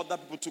cases, other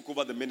people took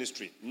over the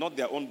ministry, not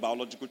their own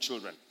biological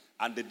children,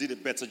 and they did a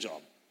better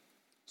job.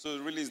 So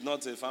it really is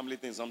not a family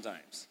thing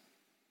sometimes.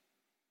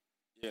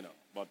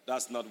 But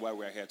that's not why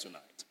we're here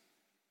tonight.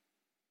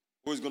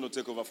 Who is going to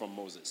take over from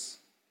Moses?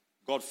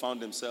 God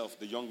found himself,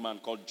 the young man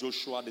called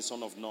Joshua, the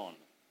son of Nun.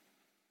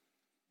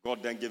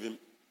 God then gave him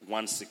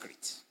one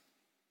secret.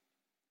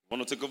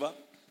 Want to take over?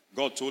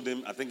 God told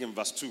him, I think in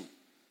verse 2,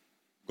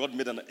 God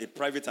made a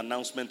private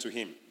announcement to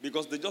him.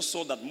 Because they just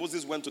saw that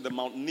Moses went to the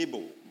Mount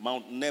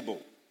Nebo,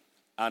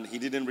 and he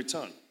didn't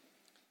return.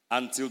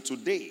 Until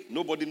today,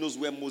 nobody knows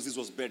where Moses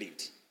was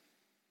buried.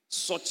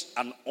 Such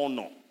an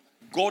honor.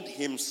 God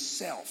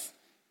himself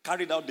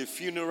carried out the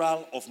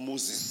funeral of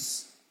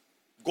Moses.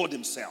 God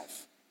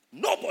himself.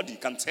 Nobody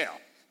can tell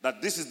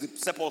that this is the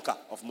sepulcher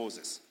of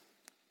Moses.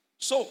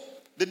 So,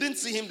 they didn't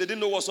see him. They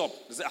didn't know what's up.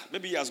 They said,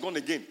 maybe he has gone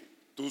again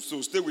to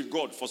stay with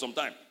God for some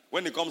time.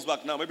 When he comes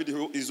back now, maybe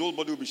his whole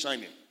body will be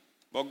shining.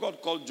 But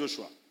God called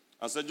Joshua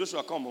and said,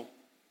 Joshua, come on.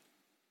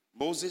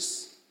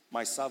 Moses,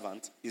 my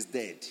servant, is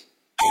dead.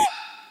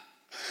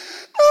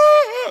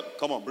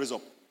 Come on, brace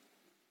up.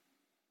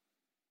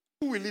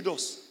 Who will lead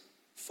us?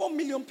 4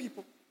 million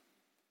people.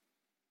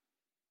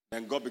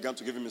 Then God began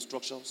to give him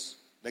instructions.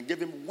 Then gave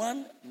him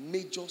one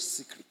major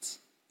secret.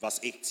 Verse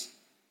 8.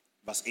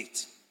 Verse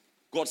 8.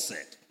 God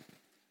said,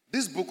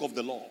 this book of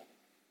the law.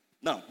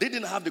 Now, they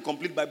didn't have the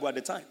complete Bible at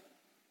the time.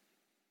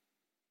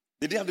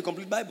 They didn't have the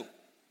complete Bible.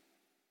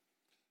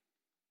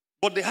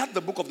 But they had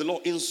the book of the law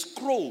in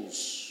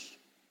scrolls.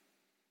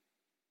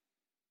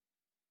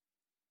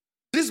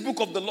 This book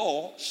of the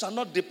law shall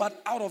not depart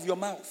out of your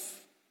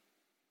mouth.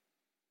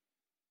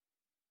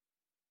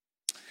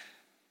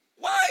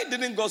 Why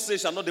didn't God say,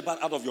 shall not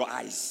depart out of your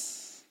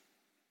eyes?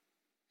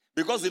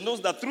 Because he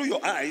knows that through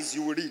your eyes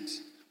you will read.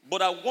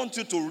 But I want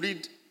you to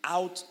read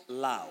out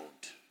loud.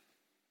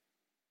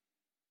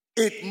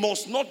 It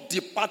must not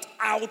depart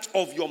out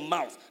of your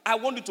mouth. I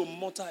want you to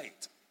mutter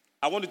it.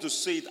 I want you to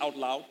say it out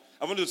loud.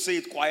 I want you to say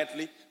it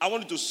quietly. I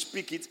want you to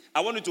speak it.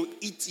 I want you to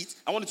eat it.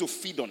 I want you to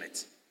feed on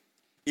it.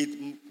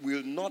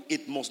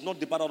 It must not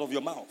depart out of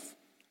your mouth.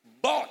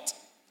 But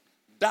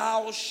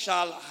thou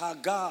shalt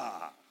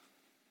hagar.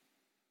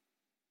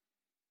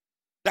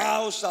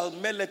 Thou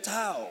shalt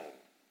meletao.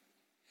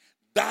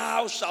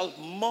 Thou shalt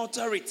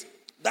mutter it.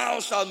 Thou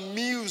shalt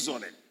muse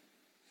on it.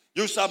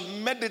 You shall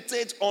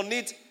meditate on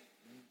it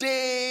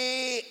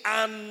day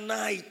and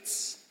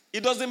night.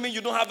 It doesn't mean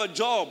you don't have a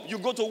job. You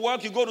go to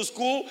work, you go to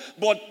school,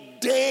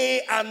 but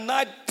day and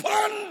night,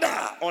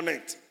 ponder on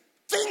it.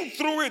 Think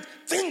through it.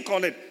 Think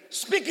on it.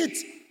 Speak it.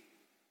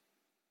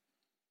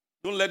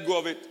 Don't let go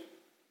of it.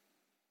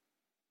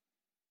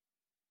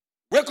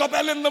 Wake up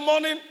early in the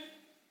morning.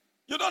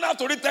 You don't have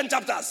to read 10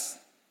 chapters.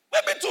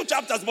 Maybe 2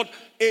 chapters, but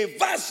a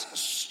verse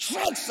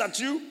strikes at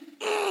you.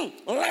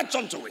 Latch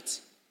onto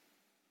it.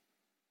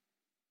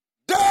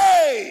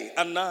 Day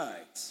and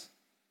night.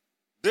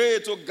 Day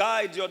to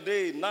guide your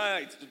day,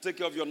 night to take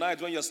care of your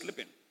night when you're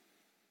sleeping.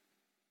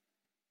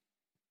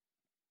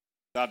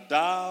 That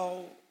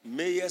thou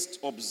mayest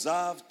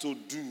observe to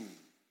do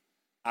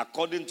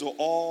according to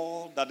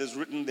all that is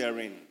written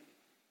therein.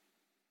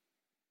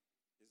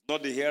 It's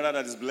not the hearer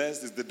that is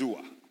blessed, it's the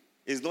doer.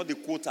 It's not the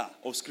quoter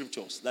of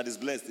scriptures that is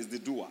blessed, it's the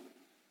doer.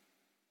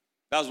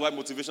 That's why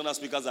motivational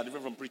speakers are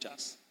different from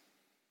preachers.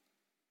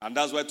 And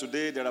that's why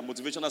today there are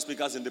motivational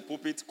speakers in the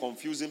pulpit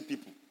confusing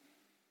people.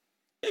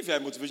 If you're a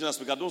motivational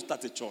speaker, don't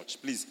start a church,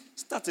 please.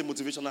 Start a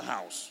motivational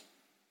house.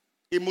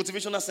 A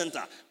motivational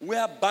center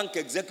where bank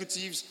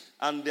executives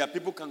and their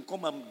people can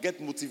come and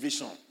get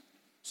motivation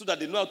so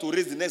that they know how to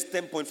raise the next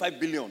 10.5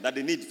 billion that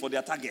they need for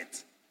their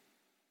target.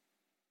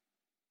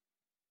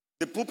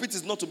 The pulpit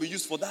is not to be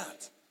used for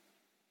that.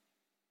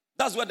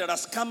 That's why there are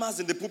scammers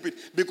in the pulpit,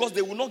 because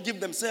they will not give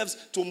themselves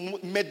to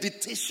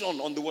meditation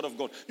on the word of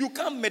God. You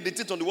can't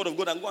meditate on the word of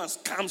God and go and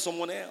scam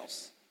someone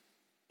else.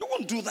 You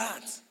won't do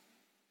that.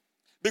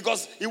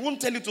 Because he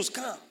won't tell you to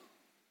scam.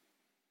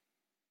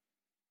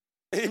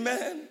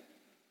 Amen.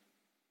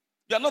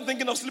 You are not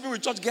thinking of sleeping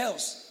with church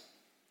girls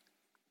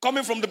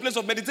coming from the place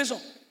of meditation.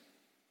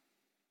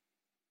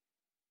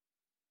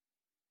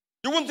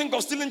 You won't think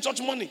of stealing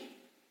church money.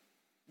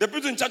 The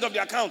people in charge of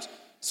the account.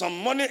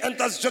 Some money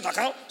enters church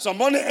account, some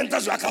money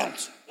enters your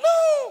account.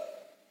 No.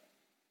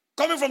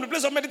 Coming from the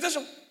place of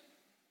meditation.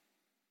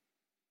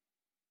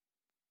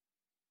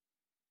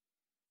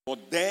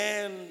 But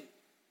then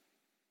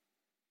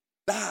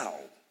thou,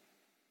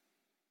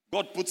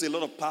 God puts a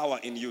lot of power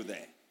in you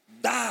there.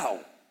 Thou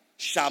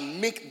shalt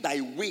make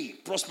thy way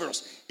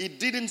prosperous.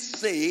 It didn't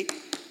say,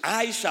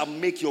 I shall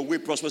make your way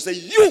prosperous. Say,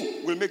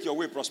 you will make your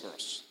way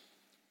prosperous.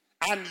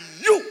 And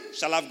you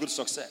shall have good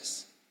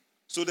success.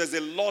 So there's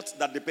a lot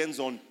that depends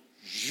on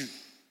you.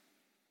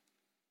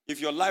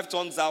 If your life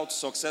turns out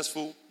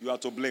successful, you are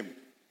to blame.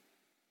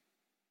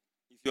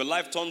 If your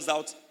life turns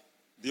out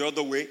the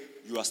other way,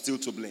 you are still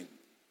to blame.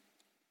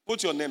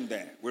 Put your name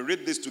there. We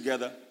read this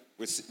together.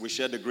 We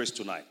share the grace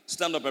tonight.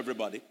 Stand up,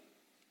 everybody,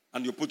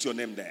 and you put your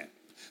name there.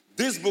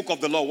 This book of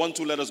the law, 1,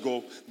 2, let us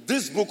go.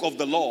 This book of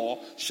the law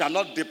shall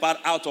not depart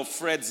out of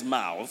Fred's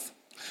mouth,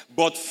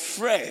 but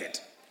Fred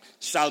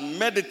shall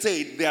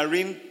meditate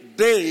therein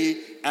day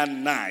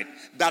and night,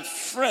 that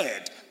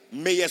Fred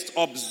mayest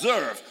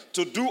observe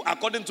to do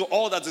according to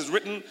all that is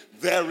written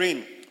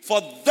therein.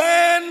 For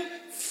then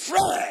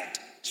Fred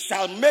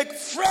shall make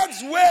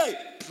Fred's way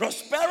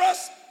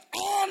prosperous,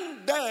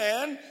 and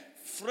then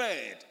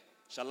Fred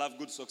shall have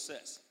good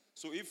success.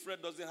 So if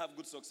Fred doesn't have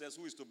good success,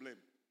 who is to blame?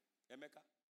 Emeka?